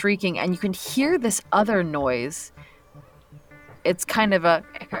squeaking and shrieking, and you can hear this other noise. It's kind of a...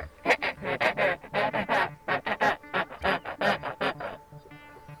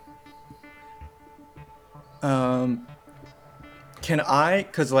 Can I,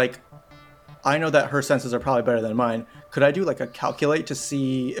 because like, I know that her senses are probably better than mine. Could I do like a calculate to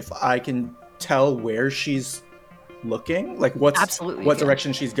see if I can tell where she's looking? Like Absolutely, what yeah.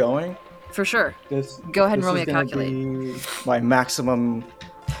 direction she's going? For sure. This, Go ahead and this roll me is a gonna calculate. be my maximum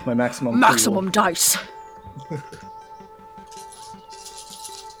Maximum pool. dice.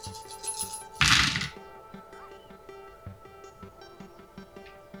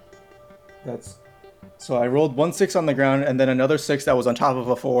 So I rolled 1 6 on the ground and then another 6 that was on top of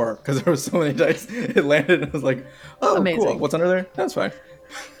a 4 because there was so many dice. It landed and I was like, oh, Amazing. cool. What's under there? That's fine.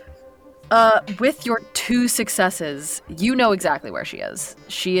 With your 2 successes, you know exactly where she is.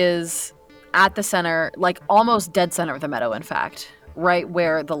 She is at the center, like almost dead center of the meadow, in fact, right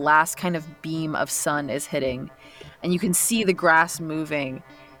where the last kind of beam of sun is hitting. And you can see the grass moving.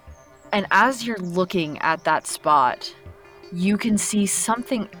 And as you're looking at that spot, you can see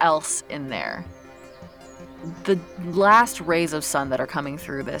something else in there. The last rays of sun that are coming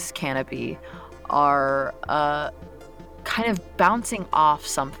through this canopy are kind of bouncing off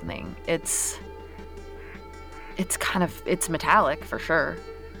something. It's metallic for sure.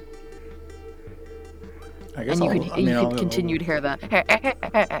 I guess And you could continue to hear that.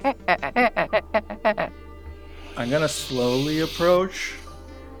 I'm gonna slowly approach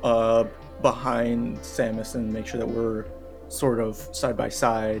behind Samus and make sure that we're sort of side by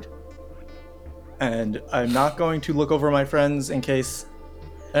side. And I'm not going to look over my friends in case,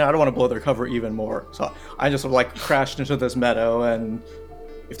 and I don't want to blow their cover even more. So I just like crashed into this meadow, and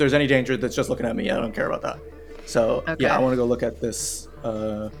if there's any danger that's just looking at me, I don't care about that. So Okay. yeah, I want to go look at this.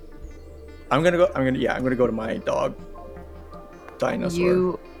 I'm gonna go to my dog dinosaur.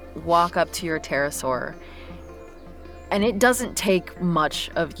 You walk up to your pterosaur, and it doesn't take much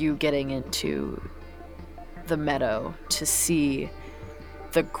of you getting into the meadow to see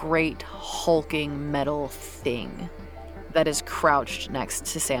the great hulking metal thing that is crouched next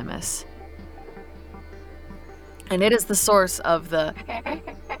to Samus. And it is the source of the...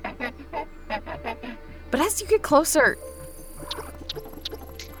 But as you get closer,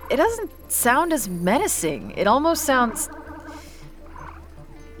 it doesn't sound as menacing. It almost sounds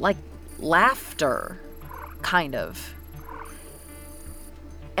like laughter, kind of.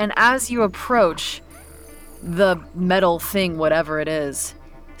 And as you approach, the metal thing, whatever it is,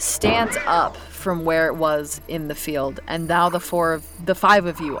 stands up from where it was in the field, and now the 5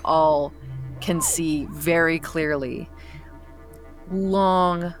 of you all can see very clearly.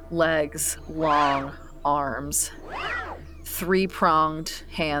 Long legs, long arms, 3-pronged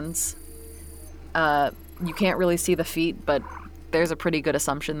hands. You can't really see the feet, but there's a pretty good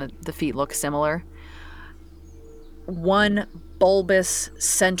assumption that the feet look similar. One bulbous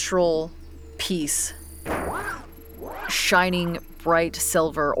central piece, shining bright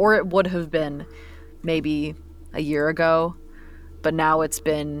silver, or it would have been maybe a year ago, but now it's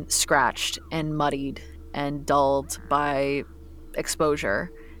been scratched and muddied and dulled by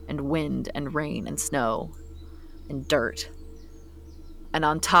exposure and wind and rain and snow and dirt. And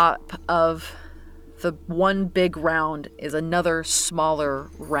on top of the one big round is another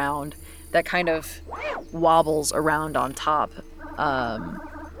smaller round that kind of wobbles around on top.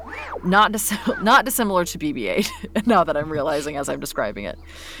 Not dissimilar to BB-8, now that I'm realizing as I'm describing it.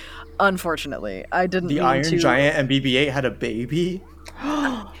 Unfortunately, I didn't The mean Iron to... Giant and BB-8 had a baby?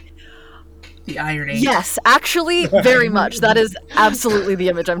 The Iron Age. Yes, actually, very much. That is absolutely the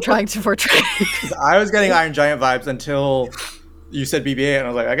image I'm trying to portray. I was getting Iron Giant vibes until you said BB-8, and I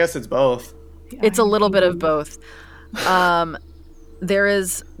was like, I guess it's both. It's a little bit of both. There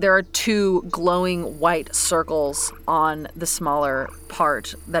are 2 glowing white circles on the smaller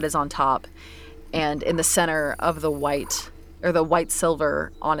part that is on top, and in the center of the white, or the white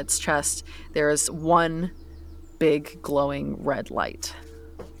silver on its chest, there is one big glowing red light.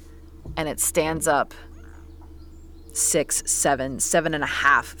 And it stands up 6, 7,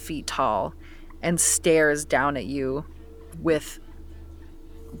 7.5 feet tall and stares down at you with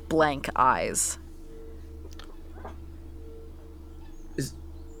blank eyes. Is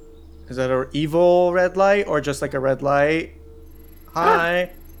that an evil red light or just like a red light? Hi.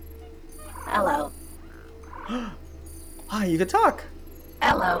 Hello. Hi, you can talk.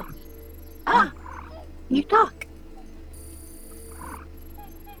 Hello. You talk.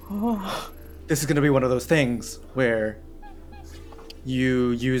 This is going to be one of those things where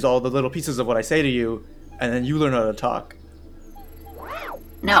you use all the little pieces of what I say to you, and then you learn how to talk.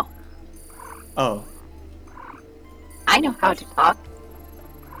 No, Oh. I know how to talk.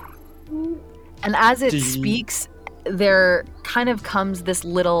 And as it Do you- speaks, there kind of comes these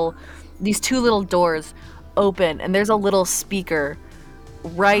 2 little doors open, and there's a little speaker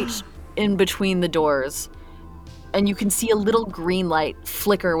right in between the doors. and you can see a little green light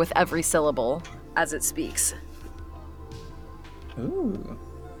flicker with every syllable as it speaks. Ooh.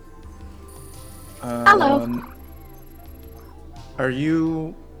 Hello. Are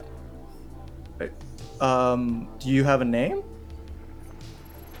you... do you have a name?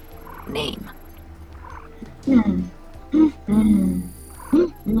 Name.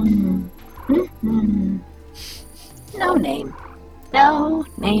 No name. No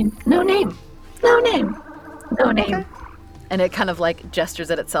name. No name. No name. No name. And it kind of like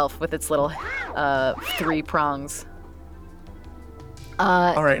gestures at itself with its little 3 prongs.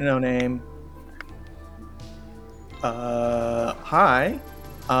 All right, no name. Hi.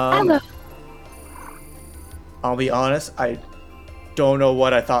 Hello. I'll be honest, I don't know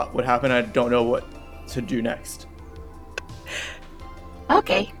what I thought would happen. I don't know what to do next.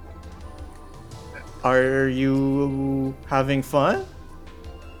 Okay. Are you having fun?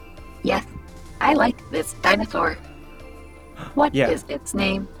 Yes. I like this dinosaur. What Yeah. is its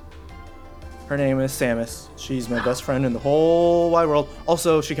name? Her name is Samus. She's my best friend in the whole wide world.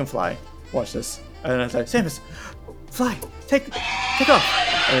 Also, she can fly. Watch this. And I say, Samus, fly, take off.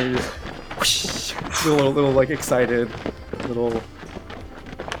 And I just whoosh, little like excited,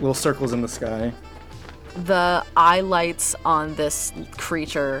 little circles in the sky. The eye lights on this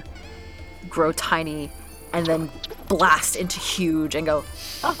creature grow tiny and then blast into huge and go.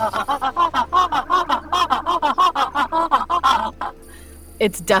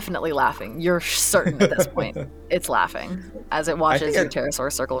 It's definitely laughing. You're certain at this point it's laughing as it watches your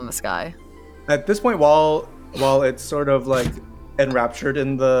pterosaur circle in the sky. At this point, while it's sort of like enraptured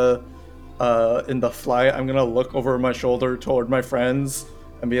in the flight, I'm gonna look over my shoulder toward my friends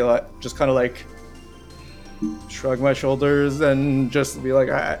and be like, just kind of like shrug my shoulders and just be like,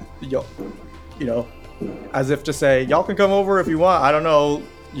 yo, you know, as if to say, y'all can come over if you want. I don't know.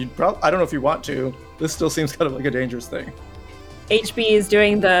 I don't know if you want to. This still seems kind of like a dangerous thing. HB is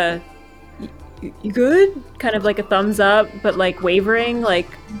doing the you good? Kind of like a thumbs up, but like wavering, like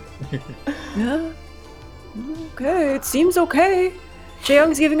yeah. Okay, it seems okay.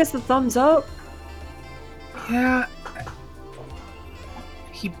 Jaeyoung's giving us the thumbs up. Yeah.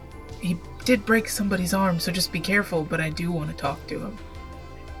 He did break somebody's arm, so just be careful, but I do want to talk to him.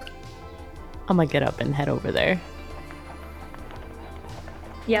 I'm gonna get up and head over there.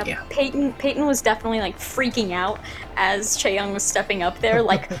 Yeah. Peyton was definitely like freaking out as Chaeyoung was stepping up there,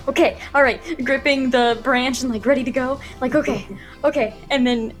 like, okay, all right, gripping the branch and like ready to go, like, okay, and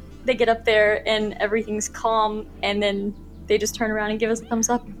then they get up there and everything's calm, and then they just turn around and give us a thumbs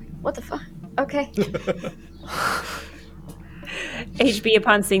up. What the fuck? Okay. HB,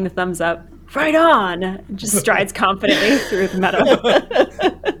 upon seeing the thumbs up, right on, just strides confidently through the meadow.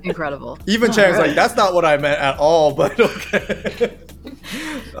 Incredible. Even Chang's like, that's not what I meant at all, but okay.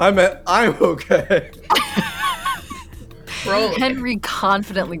 I meant I'm okay. Henry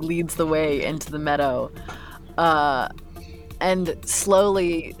confidently leads the way into the meadow. And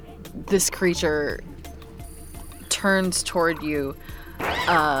slowly this creature turns toward you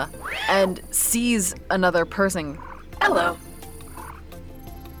and sees another person. Hello.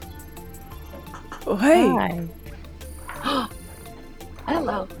 Oh, hey. Hi.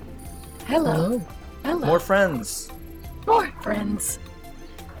 Hello. Hello. Hello. More friends. More friends.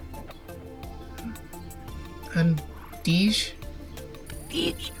 And Deej?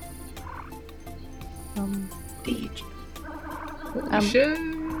 Deej. Deej.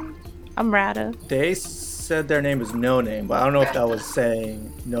 I'm Rada. They said their name is No Name, but I don't know if that was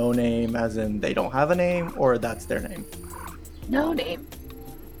saying no name as in they don't have a name or that's their name. No name.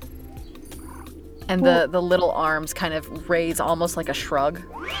 And the little arms kind of raise almost like a shrug.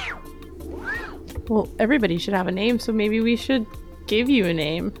 Well, everybody should have a name, so maybe we should give you a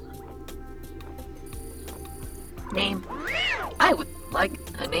name. Name. I would like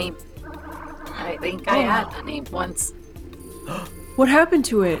a name. I think I had a name once. What happened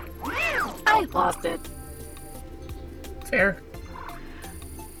to it? I lost it. Fair.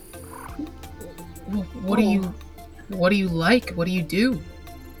 What do you like? What do you do?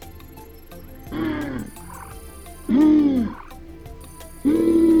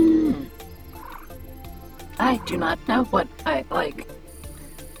 I do not know what I like.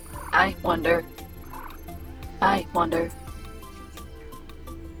 I wonder.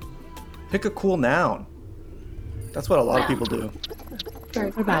 Pick a cool noun. That's what a lot of people do.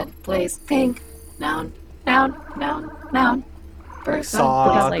 Bird, about- place, pink. Noun. Bird,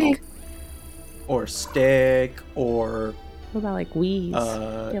 Sock. place, pink. Or stick, or What about like wheeze?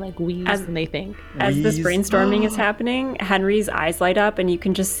 They like wheeze as- and they think. As this wheeze. brainstorming is happening, Henry's eyes light up, and you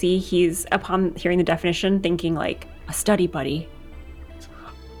can just see he's, upon hearing the definition, thinking like, a study buddy.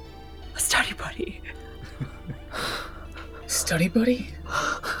 A study buddy. Study buddy?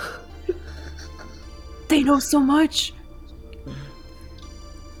 They know so much.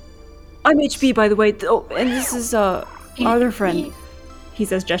 I'm HB, by the way. Oh, and this is our other friend. He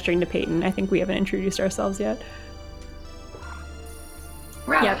says, gesturing to Peyton. I think we haven't introduced ourselves yet.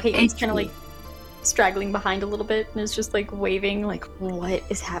 Right. Yeah, Peyton's kind of like straggling behind a little bit and is just like waving, like, what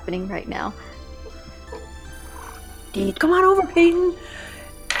is happening right now? Come on over, Peyton.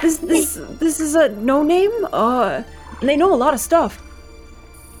 This is a no name. And they know a lot of stuff.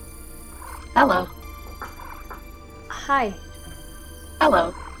 Hello. Hi.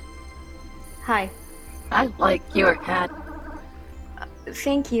 Hello. Hi. I like your hat.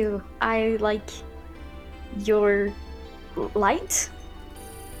 Thank you. I like your light.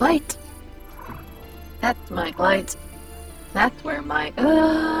 Light. That's my light. That's where my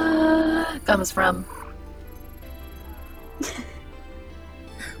comes from.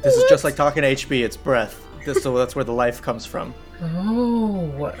 This is just like talking to HB. It's breath. So that's where the life comes from.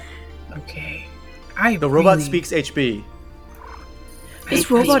 Oh, okay. The robot speaks HB. This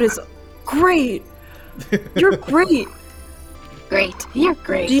robot is great. You're great. Great. You're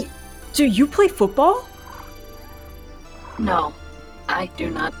great. Do you play football? No, I do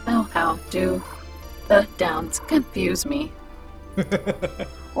not know how to. The downs confuse me.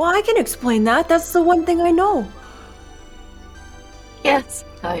 Well, I can explain that. That's the one thing I know. Yes,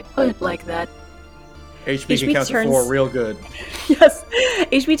 I would like that. HB can count to 4 real good. Yes.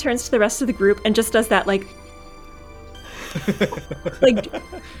 HB turns to the rest of the group and just does that, like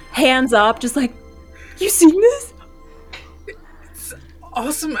hands up, just like, you seen this? It's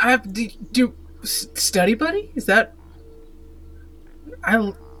awesome. Do study buddy? Is that?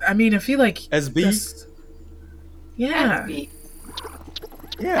 I mean, I feel like SB. Yeah. SB.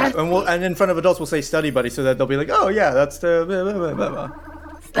 Yeah, and in front of adults we'll say study buddy, so that they'll be like, oh yeah, that's the blah, blah, blah, blah.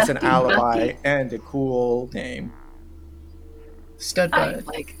 That's an alibi and a cool name. Stud I bud.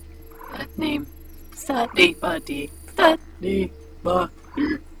 like that name. Study buddy. Study buddy.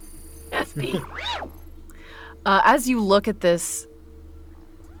 SB. As you look at this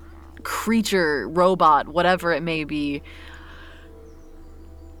creature, robot, whatever it may be,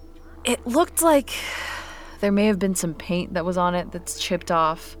 it looked like there may have been some paint that was on it that's chipped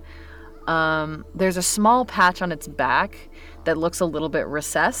off. There's a small patch on its back that looks a little bit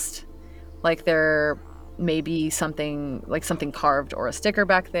recessed, like there may be something carved or a sticker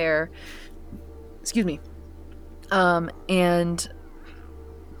back there. Excuse me. And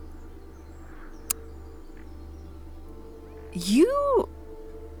you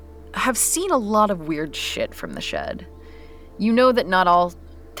have seen a lot of weird shit from the shed. You know that not all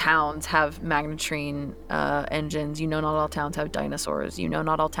towns have magnetrine engines. You know not all towns have dinosaurs. You know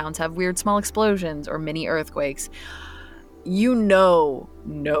not all towns have weird small explosions or mini earthquakes. You know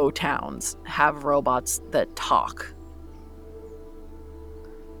no towns have robots that talk.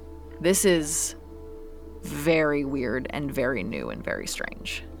 This is very weird and very new and very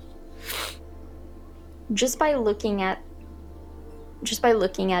strange. Just by looking at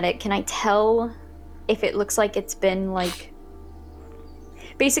it, can I tell if it looks like it's been like...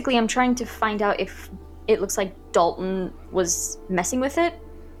 Basically, I'm trying to find out if it looks like Dalton was messing with it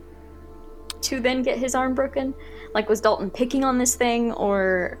to then get his arm broken. Like, was Dalton picking on this thing,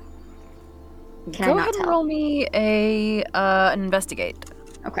 or can I not Go ahead and roll me an investigate.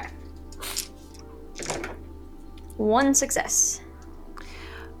 Okay. 1 success.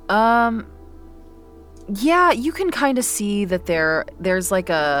 Yeah, you can kind of see that there's like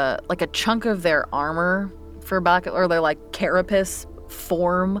a chunk of their armor for back, or their like carapace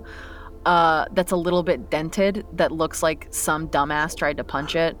form that's a little bit dented, that looks like some dumbass tried to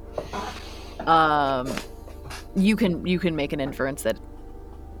punch it. You can make an inference that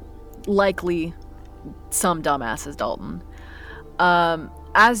likely some dumbass is Dalton.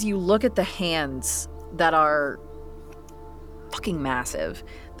 As you look at the hands that are fucking massive,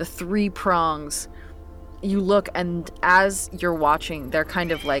 the 3 prongs, you look, and as you're watching, they're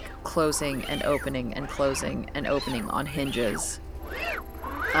kind of like closing and opening and closing and opening on hinges.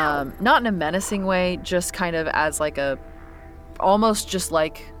 Not in a menacing way, just kind of as like almost just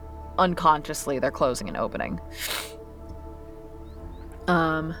like unconsciously they're closing and opening.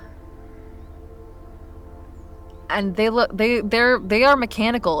 And they are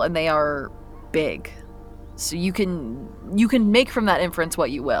mechanical, and they are big. So you can make from that inference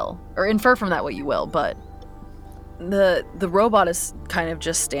what you will, or infer from that what you will, but the robot is kind of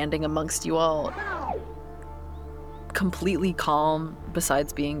just standing amongst you all, completely calm,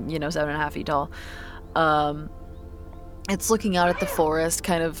 besides being, 7.5 feet tall. It's looking out at the forest,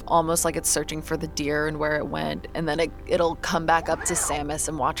 kind of almost like it's searching for the deer and where it went, and then it'll come back up to Samus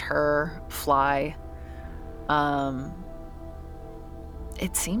and watch her fly.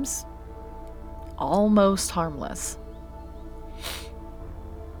 it seems almost harmless.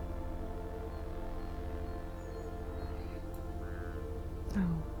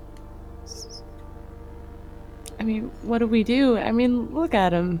 I mean, what do we do? I mean, look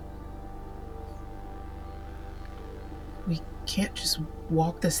at him. We can't just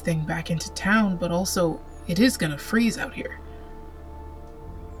walk this thing back into town, but also it is gonna freeze out here.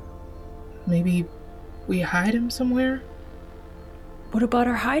 Maybe we hide him somewhere? What about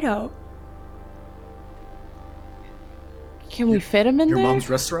our hideout? Can we fit him in Your there? mom's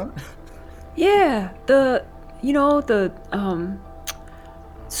restaurant? Yeah, the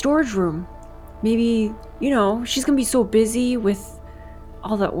storage room. Maybe, she's gonna be so busy with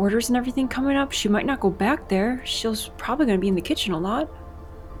all the orders and everything coming up, she might not go back there. She's probably gonna be in the kitchen a lot.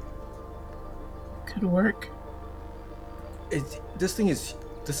 Could work. This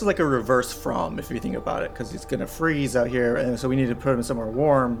is like a reverse from, if you think about it, because it's gonna freeze out here, and so we need to put him somewhere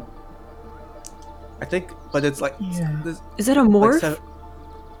warm. I think, but it's like, Is it a morph? Like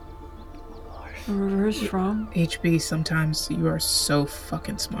A reverse from? HB, sometimes you are so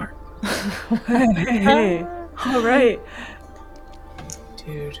fucking smart. Hey. All right.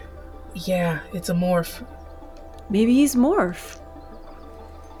 Dude. Yeah, it's a morph. Maybe he's morph.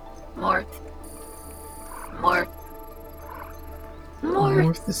 Morph. Morph. Morph.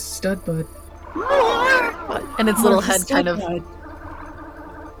 Morph the stud bud. Morph. And its little head kind of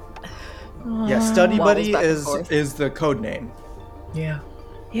yeah, Study Wobbles Buddy back and forth. is the code name. Yeah.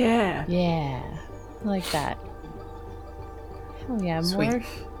 Yeah. Yeah, I like that. Hell yeah, Sweet.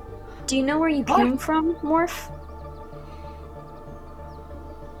 Morph. Do you know where you came from, Morph?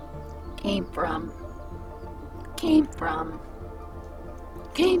 Came from.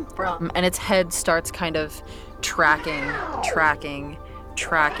 and its head starts kind of tracking,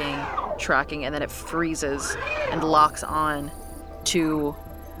 and then it freezes and locks on to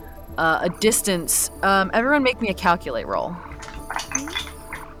a distance. Everyone make me a calculate roll.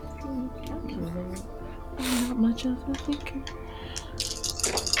 Not much of a thinker.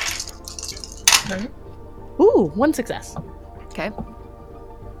 Right. Ooh, 1 success. Okay.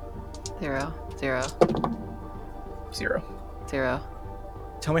 0, 0, 0. 0.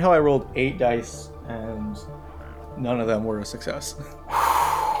 Tell me how I rolled 8 dice and none of them were a success.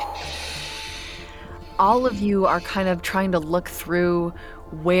 All of you are kind of trying to look through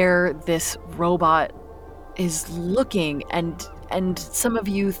where this robot is looking, and some of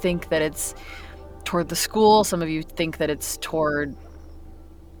you think that it's toward the school, some of you think that it's toward,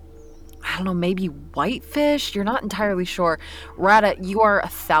 I don't know, maybe Whitefish? You're not entirely sure. Rada, you are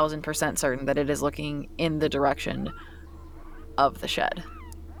 1,000% certain that it is looking in the direction of the shed.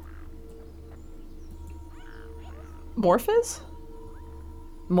 Morph is?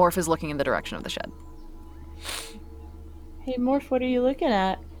 Morph is looking in the direction of the shed. Hey, Morph, what are you looking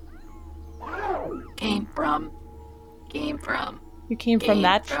at? Came from. You came from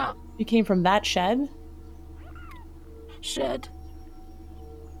that. You came from that shed. Shed.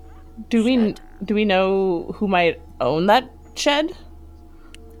 Do we know who might own that shed?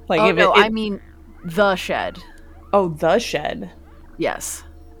 Like, Oh, if no, it, I mean the shed. oh, the shed. Yes.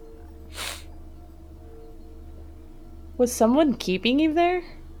 Was someone keeping you there?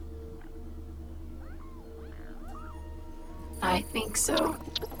 I think so.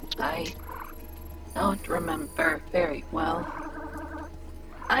 I don't remember very well.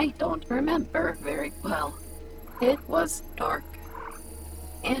 It was dark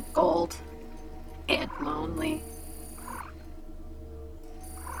and cold and lonely.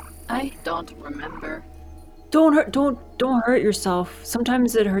 I don't remember. Don't hurt yourself.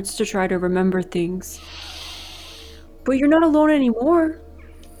 Sometimes it hurts to try to remember things. But you're not alone anymore.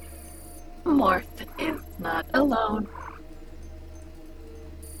 Morph is not alone.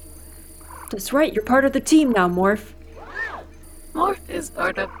 That's right, you're part of the team now, Morph. Morph is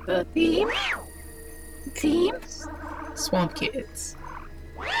part of the team. Swamp kids.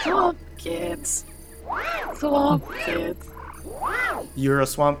 Swamp kids. Swamp kids. You're a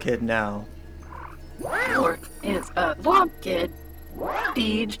swamp kid now. Morph is a swamp kid.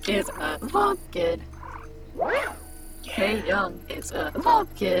 Deej is a swamp kid. Hey Young is a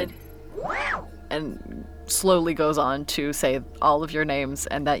swamp kid. And slowly goes on to say all of your names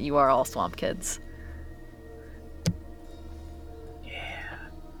and that you are all swamp kids.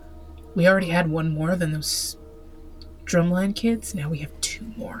 We already had one more than those drumline kids. Now we have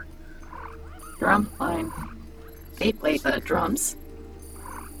 2 more. Drumline. They play the drums.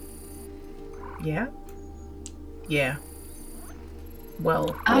 Yeah? Yeah.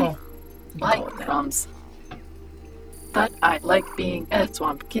 Well, I you can call like it that. drums. But I like being a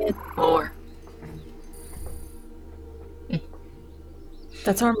swamp kid more.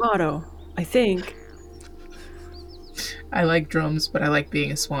 That's our motto, I think. I like drums, but I like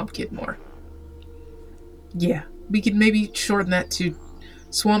being a swamp kid more. Yeah, we could maybe shorten that to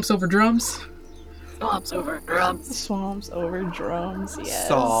swamps over drums. Swamps over drums. Swamps over drums, yes.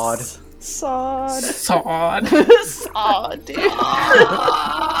 Sod. Sod. Sod. Sod, dude.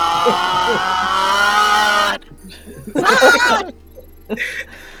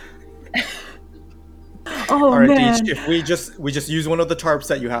 Oh, All right, man. Deej, if we just use one of the tarps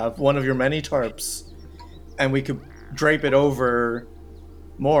that you have, one of your many tarps, and we could drape it over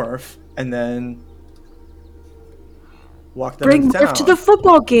Morph, and then walk them Bring into Morph town. to the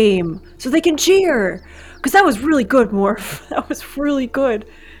football game so they can cheer. Because that was really good, Morph. That was really good.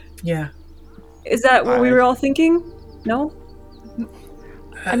 Yeah. Is that what we were all thinking? No?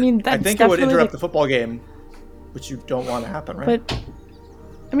 I mean, that's I think it would definitely interrupt like, the football game, which you don't want to happen, right? but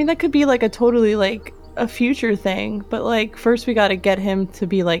I mean, that could be like a totally like a future thing. But like, first we got to get him to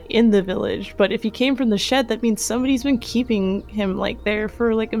be like in the village. But if he came from the shed, that means somebody's been keeping him like there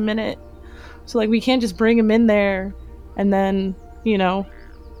for like a minute. So like, we can't just bring him in there, and then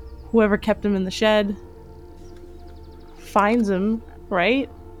whoever kept him in the shed finds him, right?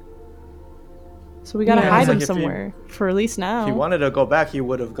 So we gotta Yeah, hide it's like him if somewhere for at least now. If he wanted to go back, he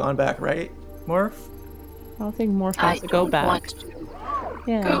would have gone back, right, Morph? I don't think Morph I wants to go don't back. want to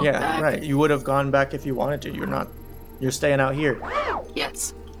Yeah. go Yeah, back. right. You would have gone back if you wanted to. You're staying out here.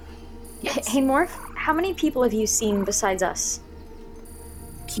 Yes. Hey, Yes. Morph, how many people have you seen besides us?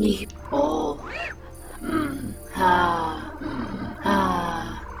 People.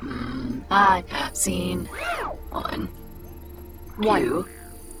 I have seen one, two,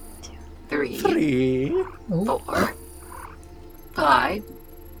 three, 3. 4, 5,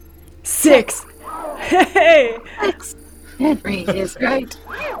 6. Hey! 6. Henry is right.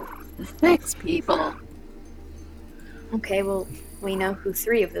 6 people. Okay, well, we know who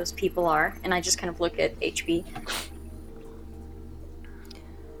 3 of those people are, and I just kind of look at HB.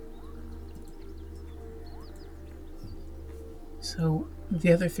 So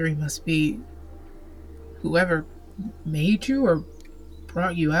the other 3 must be whoever made you or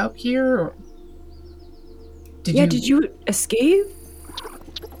brought you out here, or Did you escape?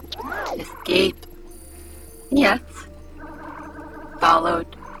 Escape. Yes.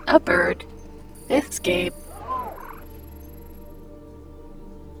 Followed a bird. Escape.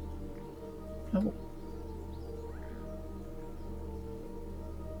 Oh.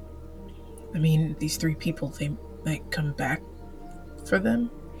 I mean, these 3 people, they might come back for them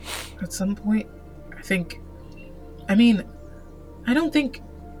at some point. I don't think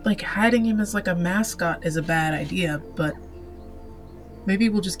like hiding him as like a mascot is a bad idea, but maybe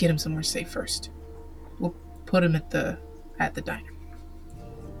we'll just get him somewhere safe first. We'll put him at the diner.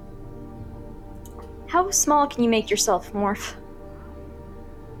 How small can you make yourself, Morph?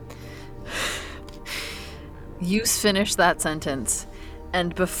 You finish that sentence,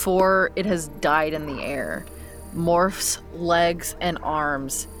 and before it has died in the air, Morph's legs and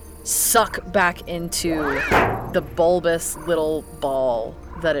arms suck back into the bulbous little ball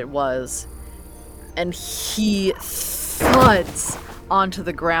that it was, and he thuds onto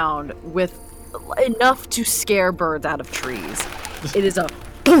the ground with enough to scare birds out of trees. It is a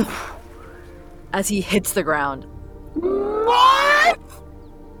poof as he hits the ground.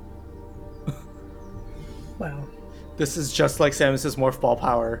 Wow. This is just like Samus's Morph Ball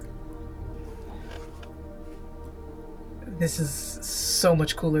power. This is so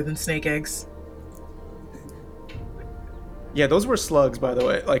much cooler than snake eggs. Yeah, those were slugs, by the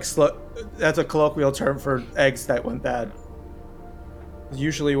way. Like, that's a colloquial term for eggs that went bad.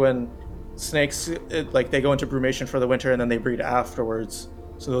 Usually when snakes, they go into brumation for the winter and then they breed afterwards.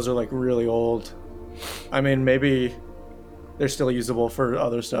 So those are, like, really old. I mean, maybe they're still usable for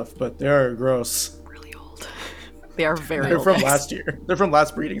other stuff, but they're gross. Really old. They are very They're old. from last year. They're from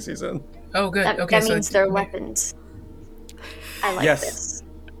last breeding season. Oh, good. That, Okay, that so means they're weapons. I like Yes.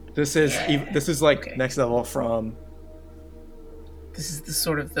 this. This is like next level from. this is the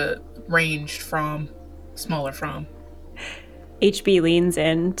sort of the ranged from, smaller from. HB leans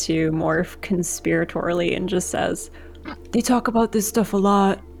in to Morph conspiratorially and just says, "They talk about this stuff a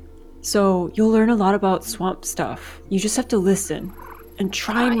lot, so you'll learn a lot about swamp stuff. You just have to listen and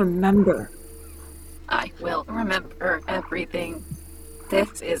try and remember." I will remember everything.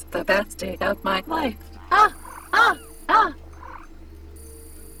 This is the best day of my life. Ah! Ah! Ah!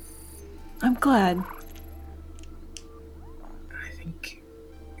 I'm glad. I think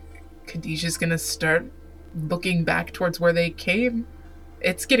Khadijah's gonna start looking back towards where they came.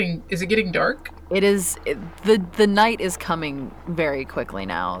 Is it getting dark? The night is coming very quickly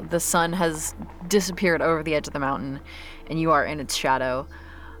now. The sun has disappeared over the edge of the mountain, and you are in its shadow.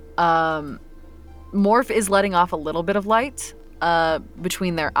 Morph is letting off a little bit of light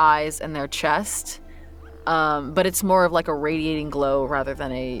between their eyes and their chest, but it's more of like a radiating glow rather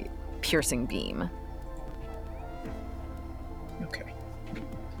than a piercing beam. Okay.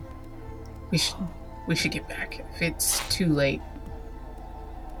 We should get back. If it's too late,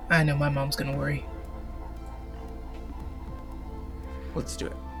 I know my mom's gonna worry. Let's do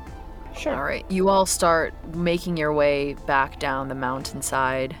it. Sure. All right, you all start making your way back down the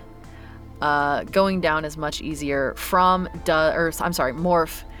mountainside. Going down is much easier.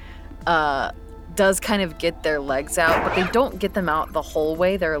 Morph does kind of get their legs out, but they don't get them out the whole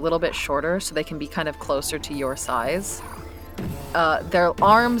way. They're a little bit shorter, so they can be kind of closer to your size. Their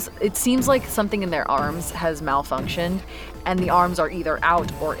arms, it seems like something in their arms has malfunctioned, and the arms are either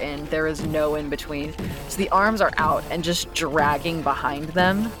out or in. There is no in between. So the arms are out and just dragging behind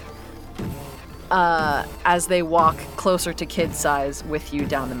them as they walk closer to kid size with you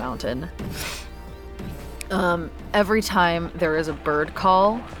down the mountain. Every time there is a bird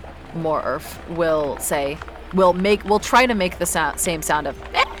call, Morph will try to make the same sound of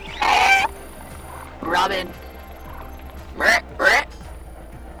Robin.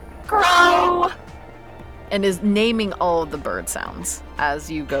 Crow. and is naming all of the bird sounds as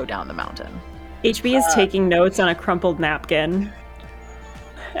you go down the mountain. HB is taking notes on a crumpled napkin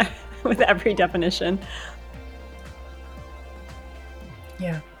with every definition.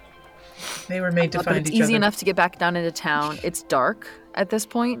 Yeah. They were made to But find it's each other. easy enough to get back down into town. It's dark at this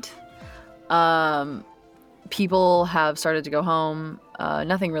point. People have started to go home.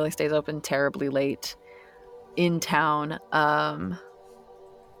 Nothing really stays open terribly late in town.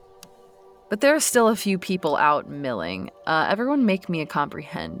 But there are still a few people out milling. Everyone make me an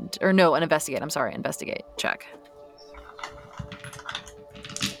investigate. I'm sorry, investigate check.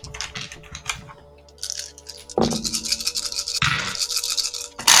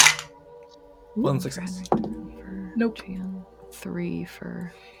 One success. Nope. 3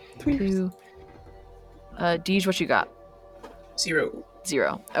 for 2. Deej, what you got? 0.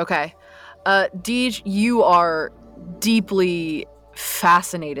 0. Okay. Deej, you are deeply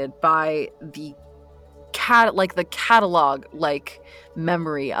fascinated by the catalog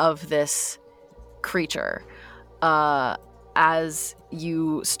memory of this creature as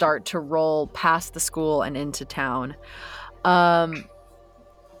you start to roll past the school and into town.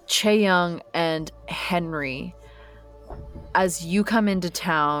 Chaeyoung and Henry, as you come into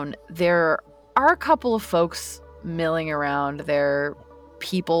town, there are a couple of folks milling around. They're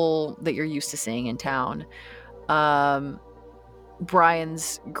people that you're used to seeing in town.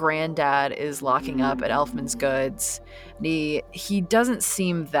 Brian's granddad is locking up at Elfman's Goods. He doesn't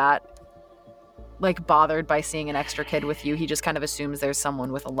seem that bothered by seeing an extra kid with you. He just kind of assumes there's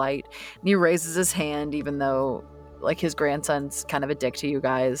someone with a light. And he raises his hand, even though his grandson's kind of a dick to you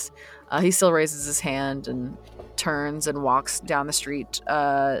guys. He still raises his hand and turns and walks down the street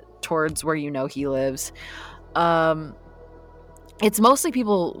towards where he lives. It's mostly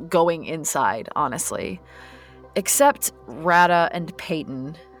people going inside, honestly. Except Rada and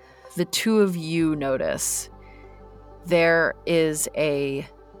Peyton, the two of you notice there is a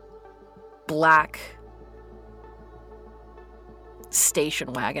black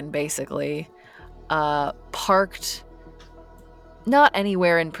station wagon, basically, parked not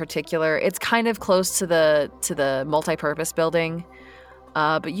anywhere in particular. It's kind of close to the multi-purpose building,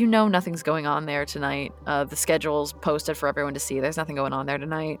 but nothing's going on there tonight. The schedule's posted for everyone to see. There's nothing going on there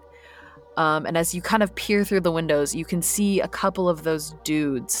tonight. And as you kind of peer through the windows, you can see a couple of those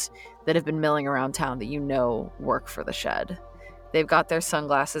dudes that have been milling around town that work for the shed. They've got their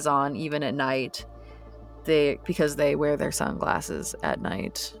sunglasses on even at night, because they wear their sunglasses at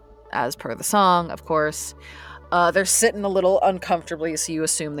night, as per the song, of course. They're sitting a little uncomfortably, so you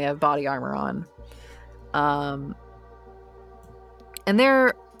assume they have body armor on. And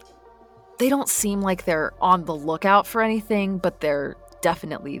they don't seem like they're on the lookout for anything, but they're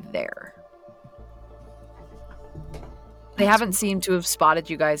definitely there. They haven't seemed to have spotted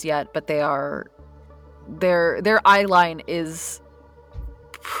you guys yet, but their eye line is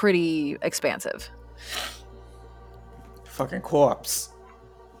pretty expansive. Fucking corpse.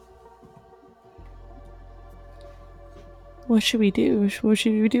 What should we do? What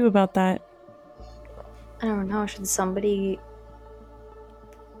should we do about that? I don't know. Should somebody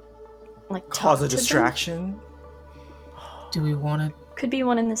Cause talk a to distraction? Do we want to? them? Could be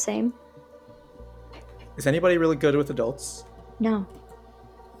one and the same. Is anybody really good with adults? No.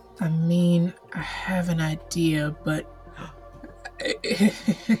 I mean, I have an idea, but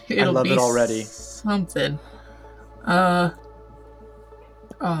It'll love be it already. something. Oh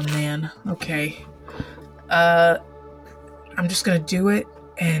man. Okay. I'm just gonna do it,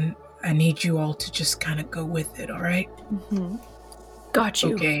 and I need you all to just kind of go with it. All right? Mm-hmm. Got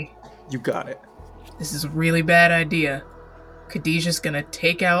you. Okay. You got it. This is a really bad idea. Khadijah's gonna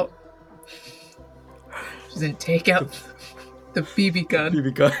take out. She's gonna take out the BB gun.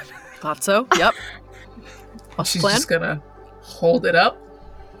 BB gun. Thought so. Yep. What's the She's plan? just gonna hold it up.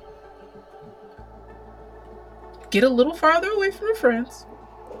 Get a little farther away from her friends.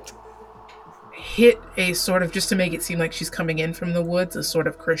 Hit a sort of, just to make it seem like she's coming in from the woods, a sort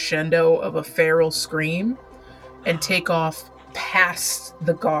of crescendo of a feral scream, and take off past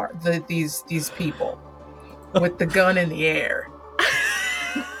the guard, these people, with the gun in the air.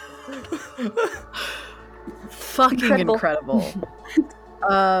 Fucking incredible.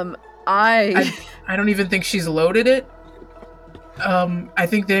 I I don't even think she's loaded it. I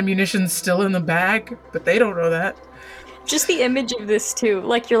think the ammunition's still in the bag, but they don't know that. Just the image of this too.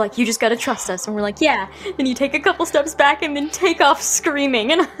 Like you're like, you just gotta trust us, and we're like, yeah. And you take a couple steps back and then take off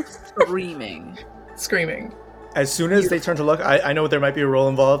screaming and Screaming. As soon as they turn to look, I know there might be a roll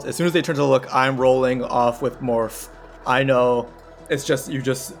involved. As soon as they turn to look, I'm rolling off with Morph. I know. It's just you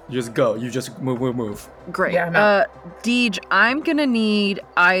just go. You just move. Great. Yeah, I'm out. Deej, I'm gonna need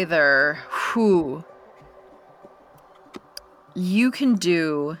either who you can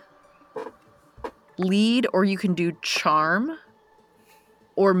do lead, or you can do charm,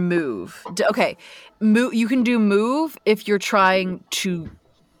 or move. Okay, move. You can do move if you're trying to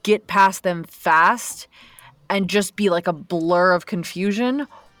get past them fast and just be like a blur of confusion.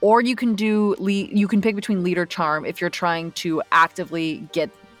 Or you can do you can pick between lead or charm if you're trying to actively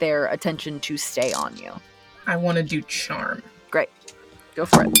get their attention to stay on you. I want to do charm. Great. Go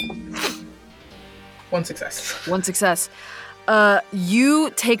for it. 1 success. 1 success.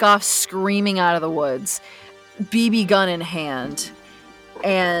 You take off screaming out of the woods, BB gun in hand,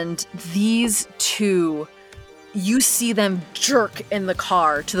 and these two, you see them jerk in the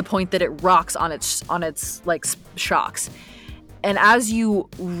car to the point that it rocks on its like shocks. And as you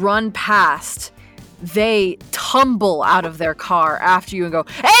run past, they tumble out of their car after you and go,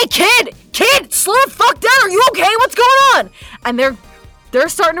 "Hey, kid, slow the fuck down! Are you okay? What's going on?" And they're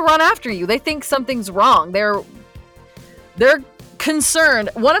starting to run after you. They think something's wrong. They're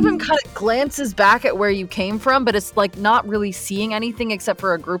concerned. One of them kind of glances back at where you came from, but it's like not really seeing anything except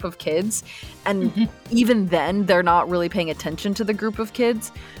for a group of kids. And even then, they're not really paying attention to the group of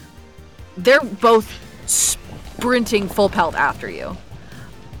kids. They're both sprinting full pelt after you.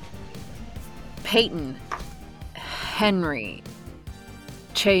 Peyton, Henry,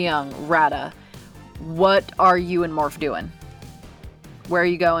 Chaeyoung, Rada, what are you and Morph doing? Where are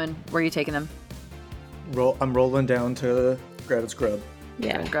you going? Where are you taking them? I'm rolling down to Greta's grub.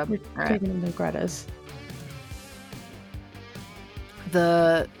 Yeah, Grab. we're All right. taking them to Greta's.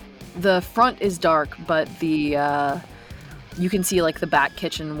 The front is dark, but the you can see like the back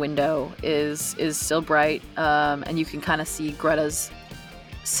kitchen window is still bright, and you can kind of see Greta's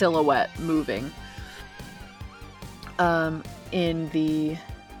silhouette moving in the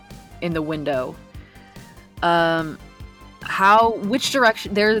window. Which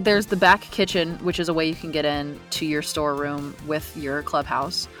direction? There's the back kitchen, which is a way you can get in to your storeroom with your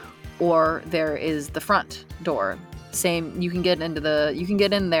clubhouse, or there is the front door. Same, you can get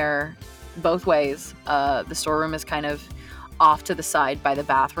in there both ways. The storeroom is kind of off to the side by the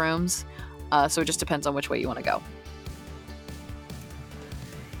bathrooms, so it just depends on which way you want to go.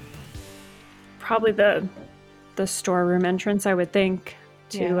 Probably the storeroom entrance, I would think,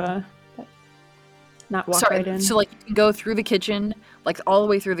 to not walk right in. So like you can go through the kitchen, like all the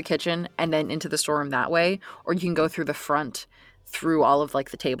way through the kitchen, and then into the storeroom that way, or you can go through the front, through all of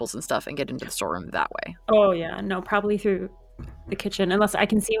like the tables and stuff, and get into the storeroom that way. Oh yeah, no, probably through the kitchen, unless I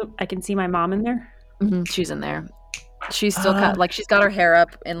can see my mom in there. Mm-hmm. She's in there. She's still kind of, like she's got her hair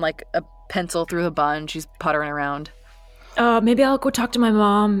up in like a pencil through the bun. She's puttering around. Maybe I'll go talk to my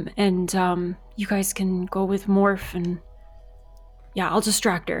mom, and you guys can go with Morph, and yeah, I'll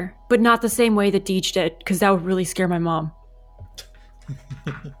distract her, but not the same way that Deej did, because that would really scare my mom.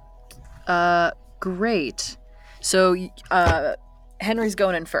 Great. So, Henry's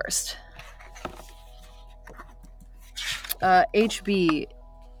going in first. HB,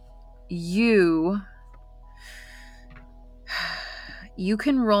 you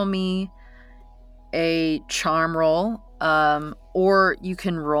can roll me a charm roll, or you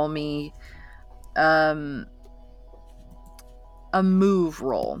can roll me a move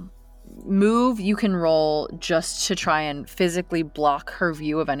roll. move, you can roll just to try and physically block her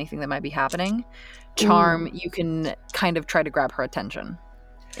view of anything that might be happening. Charm, you can kind of try to grab her attention.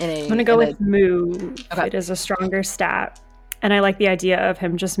 I'm going to go with move. Okay. It is a stronger stat. And I like the idea of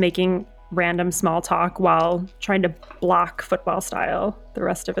him just making random small talk while trying to block football style the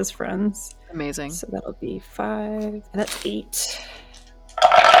rest of his friends. Amazing. So that'll be 5. And that's 8.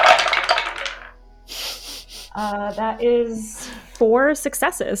 That is 4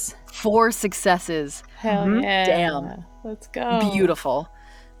 successes. 4 successes. Hell yeah. Damn. Let's go. Beautiful.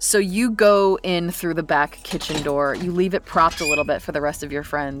 So you go in through the back kitchen door. You leave it propped a little bit for the rest of your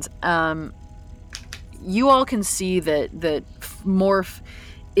friends. You all can see that Morph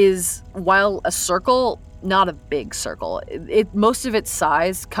is, while a circle, not a big circle. Most of its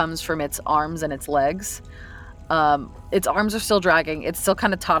size comes from its arms and its legs. Its arms are still dragging. It's still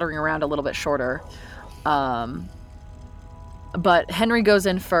kind of tottering around a little bit shorter. But Henry goes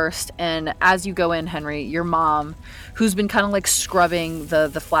in first, and as you go in, Henry, your mom, who's been kind of like scrubbing the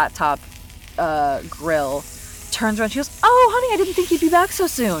flat top grill, turns around. She goes, "Oh, honey, I didn't think you'd be back so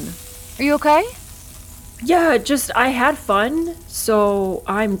soon. Are you okay?" Yeah, just I had fun, so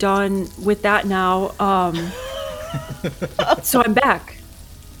I'm done with that now. So I'm back.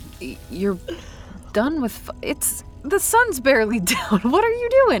 You're done with it's the sun's barely down. What are you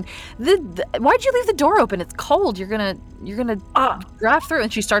doing? Why'd you leave the door open? It's cold. You're gonna draft through.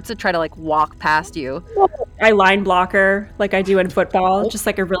 And she starts to try to like walk past you. I line block her like I do in football, just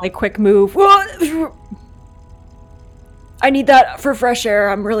like a really quick move. I need that for fresh air.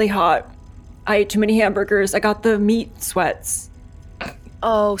 I'm really hot. I ate too many hamburgers. I got the meat sweats.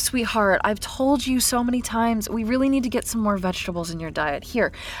 Oh, sweetheart, I've told you so many times, we really need to get some more vegetables in your diet.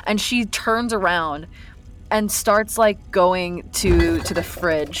 Here. And she turns around and starts like going to the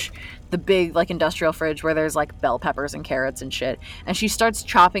fridge, the big like industrial fridge where there's like bell peppers and carrots and shit. And she starts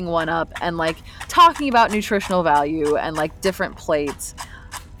chopping one up and like talking about nutritional value and like different plates.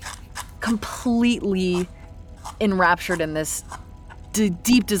 Completely enraptured in this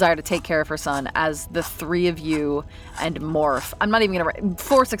deep desire to take care of her son as the 3 of you and Morph. I'm not even gonna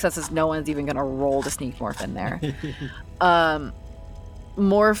 4 successes. No one's even gonna roll to sneak Morph in there.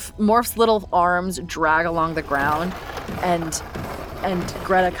 Morph's little arms drag along the ground, and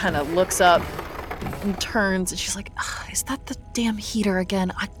Greta kind of looks up and turns, and she's like, "Is that the damn heater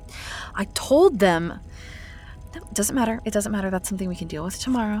again? I told them." It doesn't matter. It doesn't matter. That's something we can deal with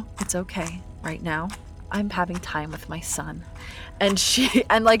tomorrow. It's okay. Right now, I'm having time with my son. And she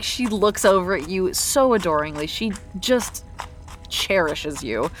looks over at you so adoringly. She just cherishes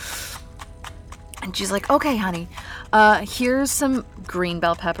you. And she's like, "Okay, honey, here's some green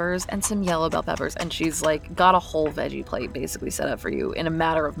bell peppers and some yellow bell peppers." And she's like got a whole veggie plate basically set up for you in a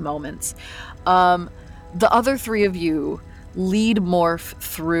matter of moments. The other 3 of you lead Morph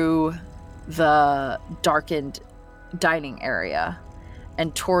through the darkened dining area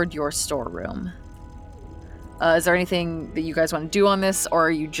and toward your storeroom. Is there anything that you guys want to do on this, or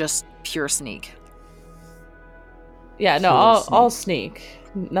are you just pure sneak? Yeah, no, I'll sneak.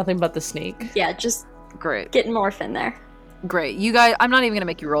 Nothing but the sneak. Yeah, just Great. getting Morph in there. Great. You guys, I'm not even going to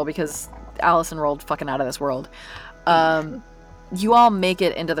make you roll because Allison rolled fucking out of this world. You all make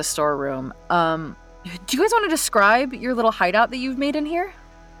it into the storeroom. Do you guys want to describe your little hideout that you've made in here?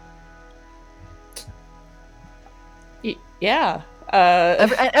 Yeah.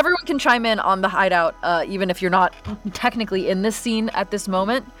 Everyone can chime in on the hideout, even if you're not technically in this scene at this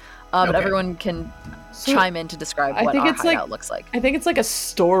moment. But everyone can chime in to describe what our hideout looks like. I think it's like a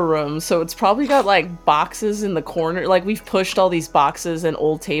storeroom, so it's probably got like boxes in the corner. Like we've pushed all these boxes and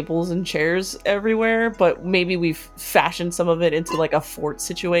old tables and chairs everywhere, but maybe we've fashioned some of it into like a fort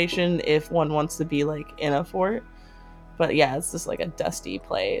situation if one wants to be like in a fort. But yeah, it's just like a dusty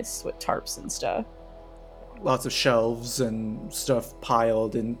place with tarps and stuff. Lots of shelves and stuff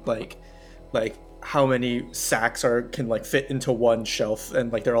piled in like how many sacks can like fit into one shelf,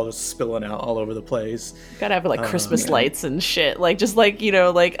 and like they're all just spilling out all over the place. Gotta have like Christmas lights and shit, like just like, you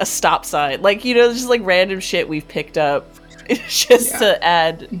know, like a stop sign, like, you know, just like random shit we've picked up just to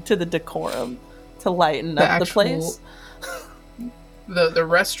add to the decorum, to lighten up the place. The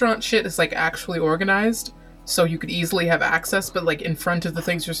restaurant shit is like actually organized, so you could easily have access, but like in front of the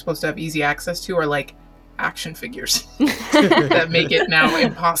things you're supposed to have easy access to are like action figures that make it now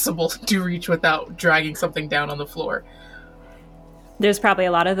impossible to reach without dragging something down on the floor. There's probably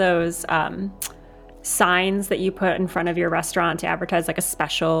a lot of those signs that you put in front of your restaurant to advertise like a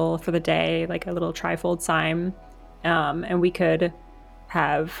special for the day, like a little trifold sign. And we could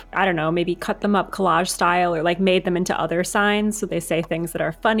have, I don't know, maybe cut them up collage style or like made them into other signs so they say things that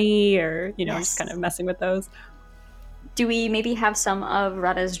are funny or, you know, just kind of messing with those. Do we maybe have some of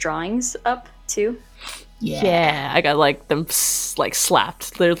Rada's drawings up too? Yeah, I got like them like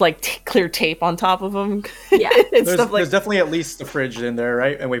slapped. There's like clear tape on top of them. Yeah. and There's, stuff like there's definitely at least a fridge in there,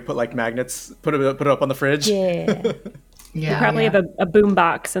 right? And we put like magnets, put it up on the fridge. yeah. Yeah. Probably have a boom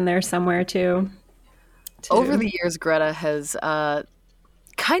box in there somewhere too. Over the years, Greta has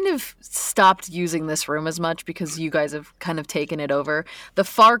kind of stopped using this room as much because you guys have kind of taken it over. The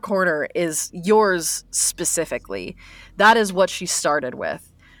far corner is yours specifically. That is what she started with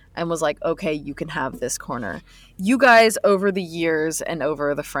and was like, okay, you can have this corner. You guys, over the years and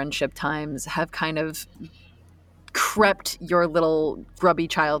over the friendship times, have kind of crept your little grubby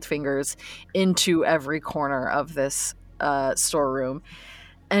child fingers into every corner of this storeroom.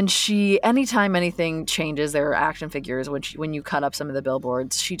 And she, anytime anything changes, there are action figures, when you cut up some of the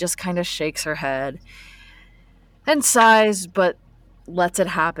billboards, she just kind of shakes her head and sighs, but lets it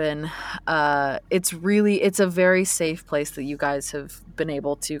happen. It's a very safe place that you guys have been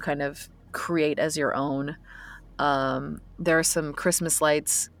able to kind of create as your own. There are some Christmas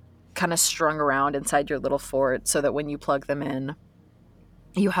lights kind of strung around inside your little fort so that when you plug them in,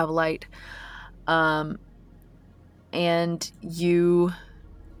 you have light. And you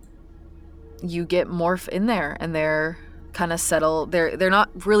get MORF in there, and they're kind of settled. They're not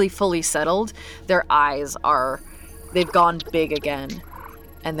really fully settled. Their eyes they've gone big again,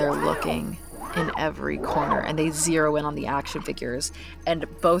 and they're looking in every corner, and they zero in on the action figures, and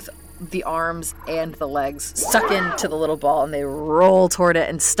both the arms and the legs suck into the little ball, and they roll toward it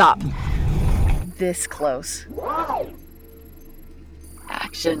and stop this close.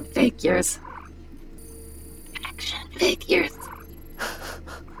 Action figures. Action figures.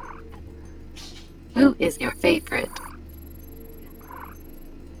 Who is your favorite?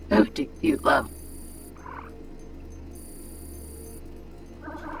 Who do you love?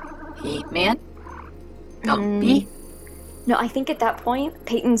 He-Man? Dumpy? No, I think at that point,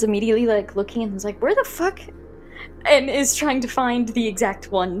 Peyton's immediately like looking and is like, where the fuck? And is trying to find the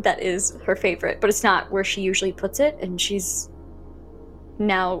exact one that is her favorite, but it's not where she usually puts it, and she's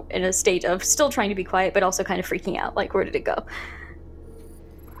now in a state of still trying to be quiet, but also kind of freaking out, like, where did it go?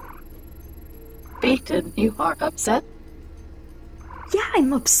 Peyton, you are upset? Yeah,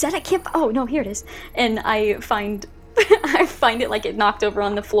 I'm upset. I can't. Oh no, here it is. And I find it like it knocked over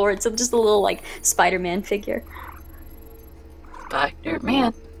on the floor. It's just a little like Spider-Man figure.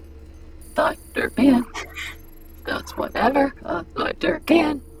 Spider-Man. Spider-Man. That's whatever a spider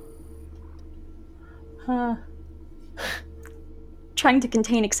can. Trying to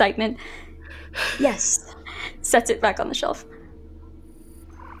contain excitement. Yes. Sets it back on the shelf.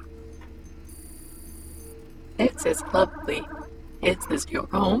 This is lovely. Is this your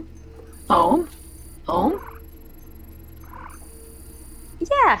home? Home? Home?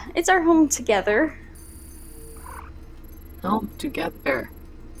 Yeah, it's our home together. Home together.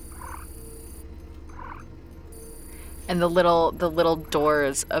 And the little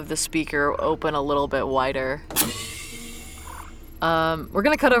doors of the speaker open a little bit wider. We're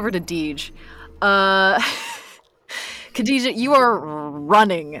gonna cut over to Deej. Khadija, you are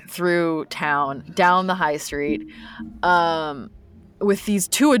running through town, down the high street, with these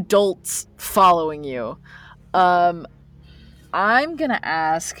two adults following you. I'm gonna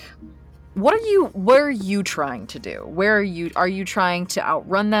ask, what are you trying to do? Are you trying to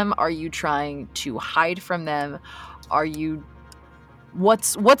outrun them? Are you trying to hide from them?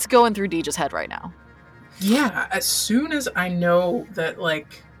 What's going through Deej's head right now? Yeah, as soon as I know that,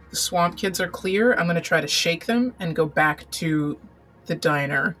 like, the swamp kids are clear, I'm going to try to shake them and go back to the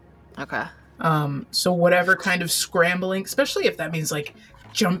diner. Okay. So whatever kind of scrambling, especially if that means, like,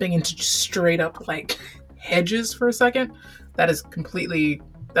 jumping into just straight up, like, hedges for a second, that's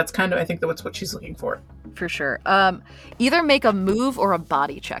kind of, I think that's what she's looking for. For sure. Either make a move or a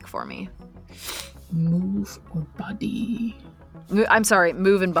body check for me. Move or body? I'm sorry,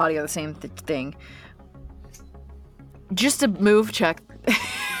 move and body are the same thing. Just a move check.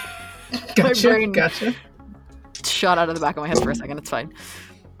 Gotcha. Shot out of the back of my head for a second. It's fine.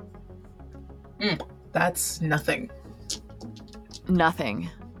 That's nothing. Nothing.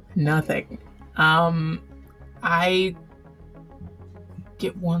 I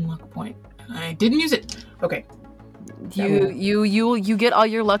get 1 luck point. I didn't use it. Okay. You get all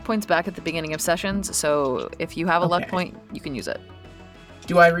your luck points back at the beginning of sessions, so if you have a luck point, you can use it.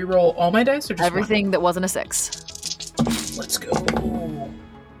 Do I re-roll all my dice or just everything one? that wasn't a 6? Let's go.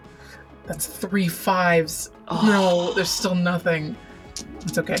 That's 3 5s. Oh. No, there's still nothing.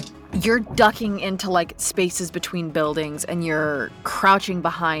 It's okay. You're ducking into like spaces between buildings and you're crouching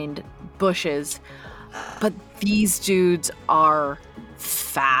behind bushes, but these dudes are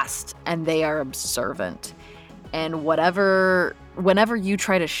fast and they are observant. and whenever you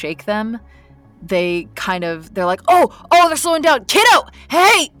try to shake them, they're like, oh, they're slowing down. Kiddo,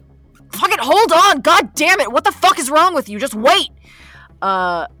 hey, fucking hold on. God damn it. What the fuck is wrong with you? Just wait.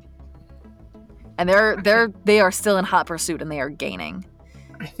 And they are still in hot pursuit, and they are gaining.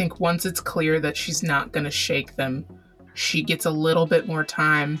 I think once it's clear that she's not going to shake them, she gets a little bit more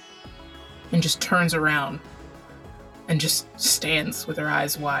time and just turns around and just stands with her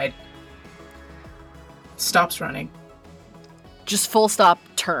eyes wide. Stops running. Just full stop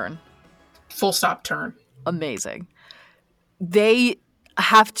turn. Full stop turn. Amazing. They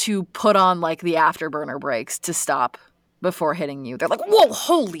have to put on like the afterburner brakes to stop before hitting you. They're like, whoa,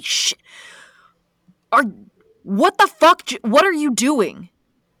 holy shit. What the fuck? What are you doing?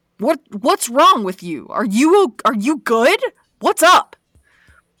 What's wrong with you? Are you good? What's up?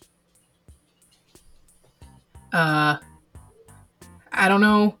 I don't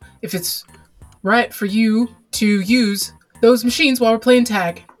know if it's right for you to use those machines while we're playing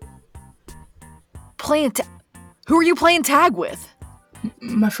tag. Who are you playing tag with?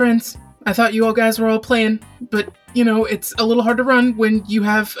 My friends. I thought you all guys were all playing, but, it's a little hard to run when you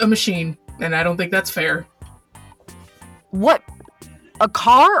have a machine, and I don't think that's fair. What? A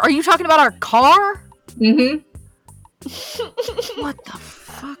car? Are you talking about our car? Mm-hmm. What the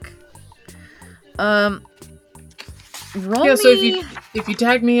fuck? Roll yeah, me... so if you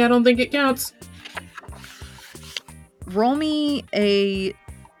tag me, I don't think it counts. Roll me a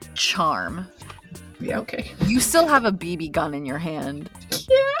charm. Yeah, okay. You still have a BB gun in your hand.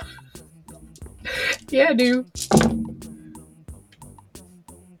 Yeah. Yeah, I do.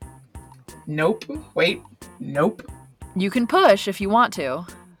 Nope. Wait. Nope. You can push if you want to.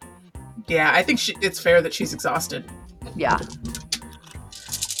 Yeah, I think it's fair that she's exhausted. Yeah.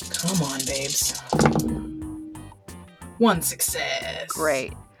 Come on, babes. 1 success.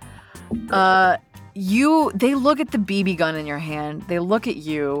 Great. They look at the BB gun in your hand. They look at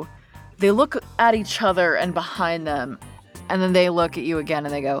you. They look at each other and behind them. And then they look at you again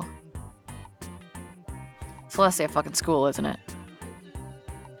and they go, it's the last day of fucking school, isn't it?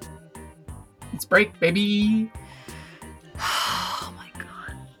 It's break, baby. Oh my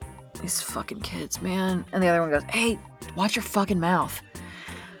god. These fucking kids, man. And the other one goes, hey, watch your fucking mouth.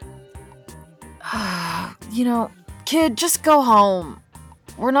 Kid, just go home.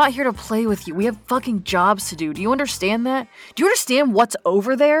 We're not here to play with you. We have fucking jobs to do. Do you understand that? Do you understand what's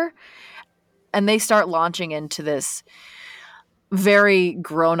over there? And they start launching into this very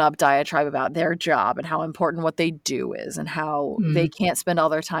grown-up diatribe about their job and how important what they do is and how they can't spend all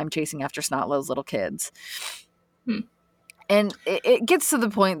their time chasing after snot-nosed little kids. And it gets to the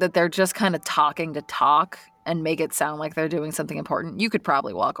point that they're just kind of talking to talk and make it sound like they're doing something important. You could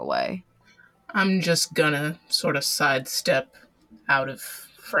probably walk away. I'm just gonna sort of sidestep out of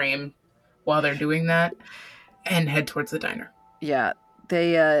frame while they're doing that and head towards the diner. Yeah,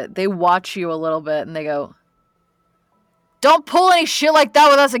 they watch you a little bit and they go, don't pull any shit like that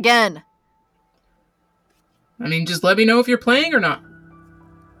with us again. I mean, just let me know if you're playing or not.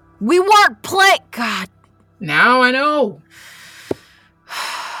 We weren't playing. God. Now I know.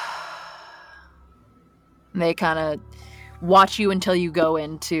 And they kind of watch you until you go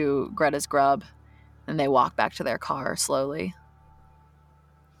into Greta's grub, and they walk back to their car slowly.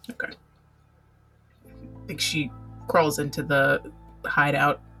 Okay. I think she crawls into the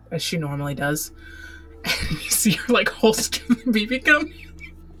hideout as she normally does. And you see her like holster the BB gun.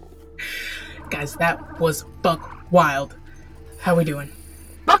 Guys, that was buck wild. How we doing?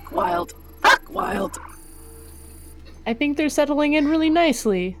 Buck wild. Buck wild. I think they're settling in really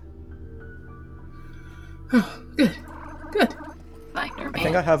nicely. Oh, good. Good. Nightmare I think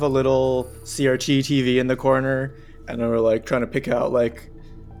I man. have a little CRT TV in the corner, and we're like trying to pick out like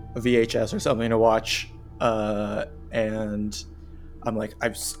a VHS or something to watch. And I'm like,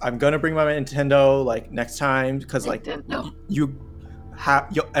 I'm gonna bring my Nintendo like next time because like Nintendo.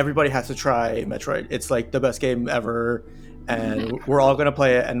 everybody has to try Metroid. It's like the best game ever, and we're all gonna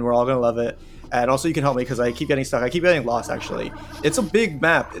play it and we're all gonna love it. And also you can help me because I keep getting stuck. I keep getting lost actually. It's a big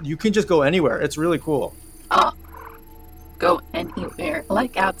map. You can just go anywhere. It's really cool. Oh. Go anywhere,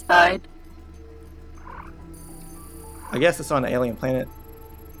 like outside. I guess it's on an alien planet.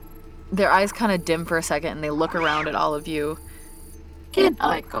 Their eyes kind of dim for a second, and they look around at all of you. Can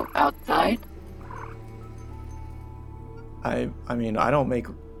I go outside? I mean, I don't make...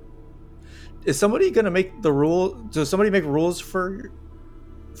 Is somebody gonna make the rule? Does somebody make rules for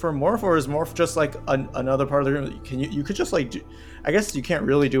Morph, or is Morph just like another part of the room? You could just like I guess you can't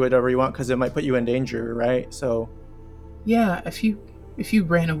really do whatever you want because it might put you in danger, right? So Yeah, if you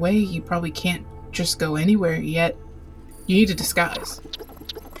ran away, you probably can't just go anywhere yet. You need a disguise.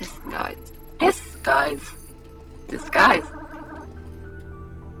 Disguise. Disguise. disguise.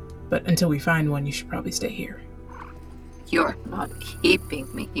 But until we find one, you should probably stay here. You're not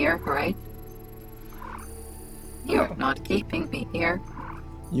keeping me here, right? You're not keeping me here.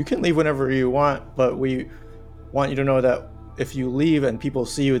 You can leave whenever you want, but we want you to know that if you leave and people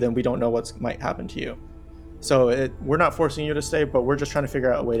see you, then we don't know what might happen to you. So we're not forcing you to stay, but we're just trying to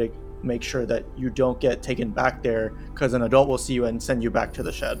figure out a way to make sure that you don't get taken back there, because an adult will see you and send you back to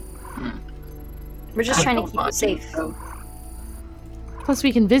the shed. We're just I trying to don't keep you want safe. go. Plus,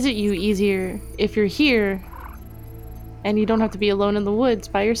 we can visit you easier if you're here, and you don't have to be alone in the woods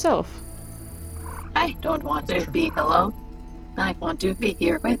by yourself. I don't want to be alone. I want to be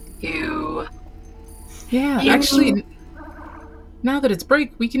here with you. Yeah, You- actually, now that it's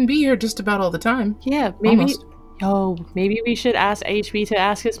break, we can be here just about all the time. Yeah, maybe. Almost. Maybe we should ask HB to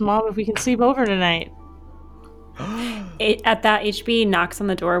ask his mom if we can sleep over tonight. At that, HB knocks on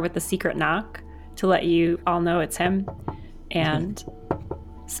the door with a secret knock to let you all know it's him, and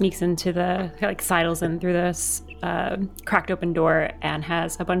sneaks into sidles in through this cracked open door and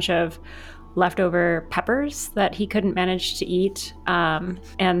has a bunch of leftover peppers that he couldn't manage to eat,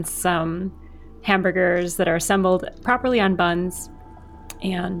 and some hamburgers that are assembled properly on buns,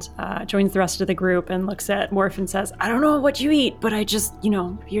 and joins the rest of the group and looks at Morph and says, I don't know what you eat, but I just,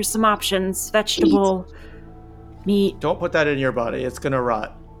 here's some options. Vegetable, meat. Don't put that in your body. It's gonna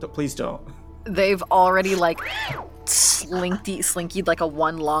rot. Please don't. They've already slinkied like a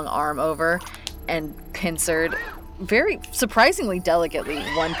one long arm over and pincered very surprisingly delicately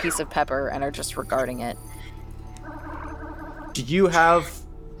one piece of pepper and are just regarding it. Do you have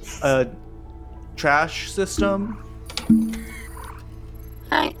a trash system?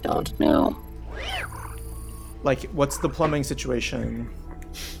 I don't know. Like, what's the plumbing situation?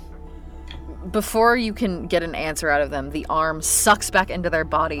 Before you can get an answer out of them, the arm sucks back into their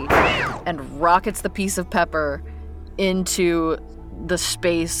body and rockets the piece of pepper into the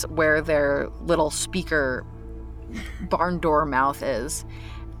space where their little speaker barn door mouth is.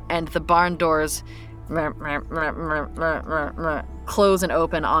 And the barn doors close and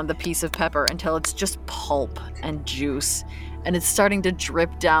open on the piece of pepper until it's just pulp and juice. And it's starting to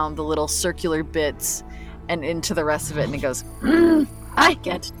drip down the little circular bits and into the rest of it. And it goes, I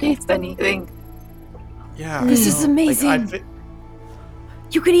can't taste anything. Yeah. This is amazing. Like,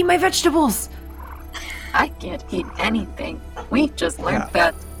 You can eat my vegetables. I can't eat anything. We just learned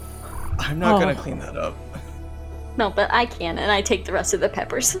Yeah. that. I'm not gonna clean that up. No, but I can, and I take the rest of the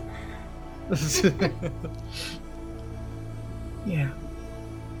peppers. Yeah.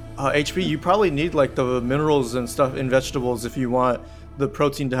 HP, you probably need like the minerals and stuff in vegetables if you want the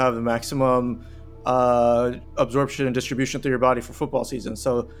protein to have the maximum absorption and distribution through your body for football season.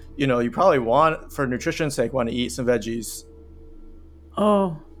 So, you probably want, for nutrition's sake, want to eat some veggies.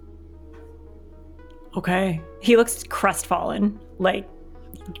 Oh. Okay. He looks crestfallen. Like,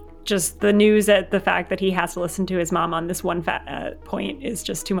 just the news at the fact that he has to listen to his mom on this one point is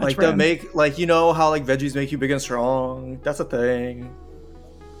just too much Like, for him. how like veggies make you big and strong. That's a thing.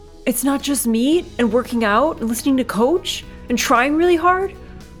 It's not just meat and working out and listening to Coach and trying really hard.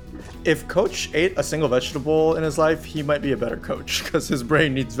 If Coach ate a single vegetable in his life, he might be a better coach because his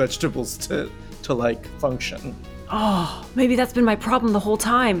brain needs vegetables to like function. Oh, maybe that's been my problem the whole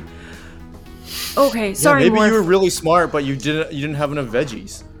time. Okay, sorry, maybe Morph. you were really smart, but you didn't have enough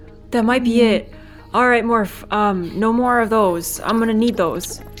veggies. That might be it. All right, Morph. No more of those. I'm gonna need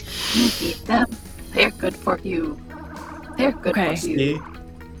those. Eat them. They're good for you. They're good Okay. for you. See?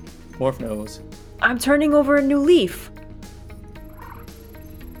 Morph knows. I'm turning over a new leaf.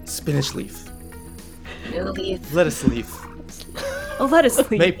 Spinach leaf. New leaf. Lettuce leaf. A lettuce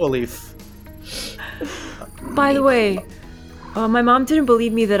leaf. Maple leaf. By the way, my mom didn't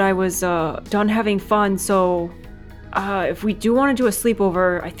believe me that I was done having fun, so if we do want to do a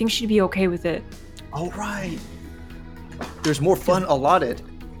sleepover, I think she'd be okay with it. All right. There's more fun allotted.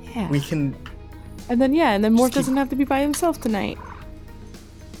 Yeah. We can. And then Morph keep- doesn't have to be by himself tonight.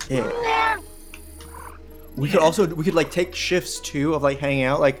 Yeah. We could like take shifts too of like hanging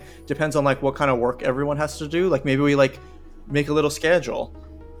out. Like depends on like what kind of work everyone has to do. Like maybe we like make a little schedule,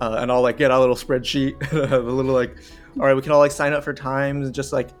 and I'll like get a little spreadsheet, a little like, all right, we can all like sign up for times and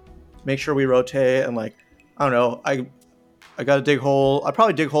just like make sure we rotate and like I don't know. I gotta dig hole. I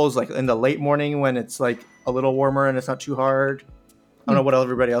probably dig holes like in the late morning when it's like a little warmer and it's not too hard. I don't know what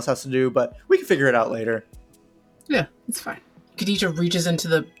everybody else has to do, but we can figure it out later. Yeah, it's fine. Khadija reaches into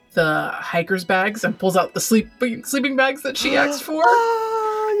the hiker's bags and pulls out the sleeping bags that she asked for.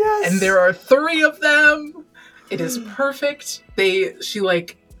 Ah, yes. And there are 3 of them. It is perfect. She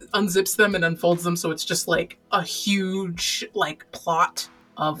like unzips them and unfolds them, so it's just like a huge like plot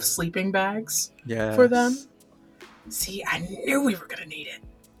of sleeping bags Yes. for them. See, I knew we were gonna need it.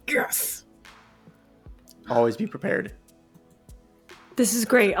 Yes. Always be prepared. This is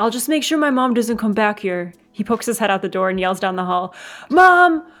great. I'll just make sure my mom doesn't come back here. He pokes his head out the door and yells down the hall,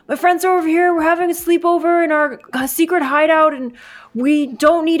 Mom, my friends are over here. We're having a sleepover in our secret hideout and we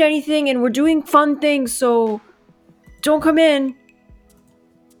don't need anything and we're doing fun things, so don't come in.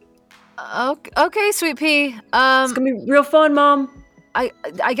 Okay, Sweet Pea. It's gonna be real fun, Mom.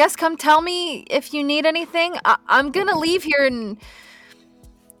 I guess come tell me if you need anything. I'm gonna leave here in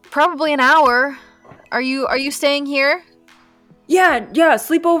probably an hour. Are you staying here? Yeah,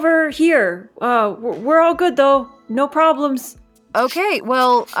 sleep over here. We're all good though. No problems. Okay,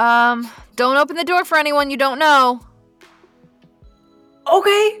 well, don't open the door for anyone you don't know.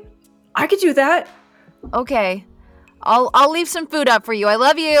 Okay, I could do that. Okay, I'll leave some food up for you. I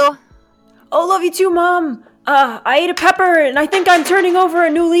love you. Oh, love you too, Mom. I ate a pepper and I think I'm turning over a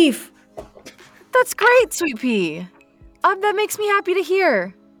new leaf. That's great, Sweet Pea. That makes me happy to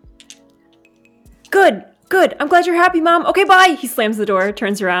hear. Good. I'm glad you're happy, Mom. Okay, bye. He slams the door,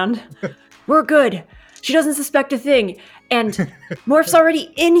 turns around. We're good. She doesn't suspect a thing. And Morph's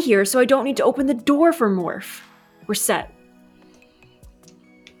already in here, so I don't need to open the door for Morph. We're set.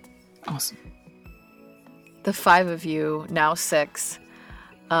 Awesome. The 5 of you, now 6,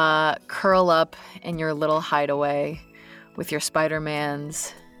 curl up in your little hideaway with your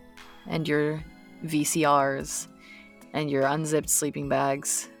Spider-Mans and your VCRs and your unzipped sleeping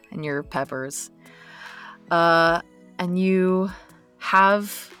bags and your peppers. And you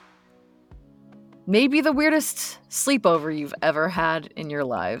have maybe the weirdest sleepover you've ever had in your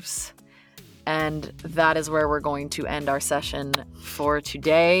lives. And that is where we're going to end our session for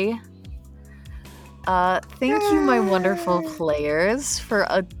today. Thank you, my wonderful players, for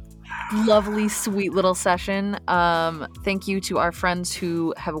a lovely, sweet little session. Thank you to our friends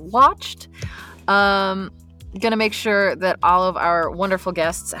who have watched. Gonna make sure that all of our wonderful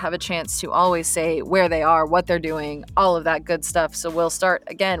guests have a chance to always say where they are, what they're doing, all of that good stuff. So we'll start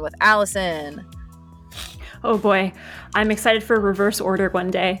again with Allison. Oh boy, I'm excited for reverse order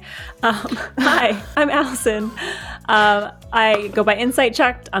one day. Hi, I'm Allison. I go by Insight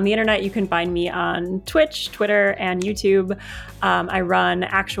Checked on the internet. You can find me on Twitch, Twitter, and YouTube. I run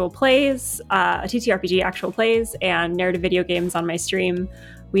actual plays, TTRPG actual plays, and narrative video games on my stream.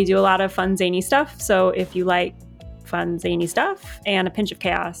 We do a lot of fun, zany stuff. So if you like fun, zany stuff and a pinch of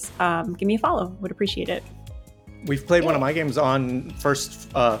chaos, give me a follow. Would appreciate it. We've played one of my games on First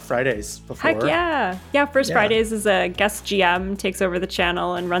Fridays before. Heck yeah. Yeah, First Fridays is a guest GM, takes over the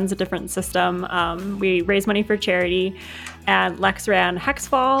channel and runs a different system. We raise money for charity. And Lex ran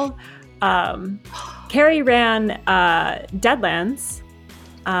Hexfall. Carrie ran Deadlands.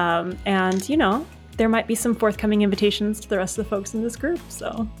 And, you know, there might be some forthcoming invitations to the rest of the folks in this group.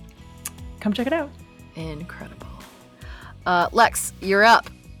 So come check it out. Incredible. Lex, you're up.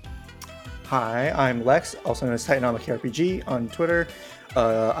 Hi, I'm Lex, also known as Titanomic RPG on Twitter.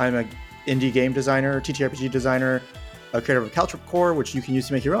 I'm an indie game designer, TTRPG designer, a creator of Caltrip Core, which you can use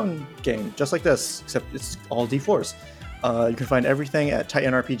to make your own game, just like this, except it's all D4s. You can find everything at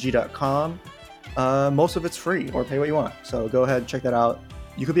titanrpg.com. Most of it's free, or pay what you want. So go ahead and check that out.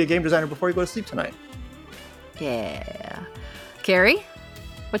 You could be a game designer before you go to sleep tonight. Yeah. Carrie,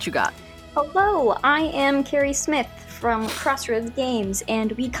 what you got? Hello, I am Carrie Smith from Crossroads Games,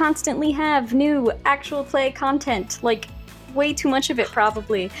 and we constantly have new actual play content, like way too much of it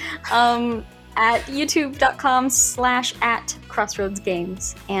probably, at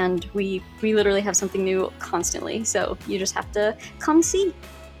youtube.com/@crossroadsgames, and we literally have something new constantly, so you just have to come see.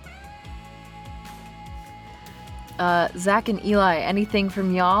 Zach and Eli, anything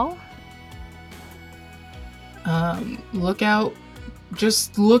from y'all? Look out.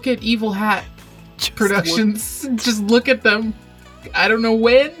 Just look at Evil Hat Productions. Just look at them. I don't know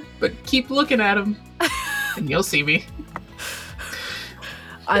when, but keep looking at them, and you'll see me.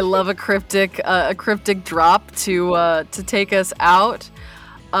 I love a cryptic drop to take us out.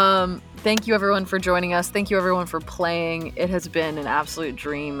 Thank you everyone for joining us. Thank you everyone for playing. It has been an absolute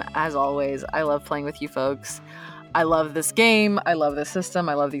dream as always. I love playing with you folks. I love this game. I love this system.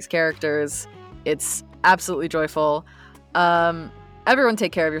 I love these characters. It's absolutely joyful. Everyone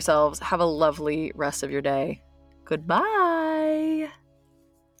take care of yourselves. Have a lovely rest of your day. Goodbye.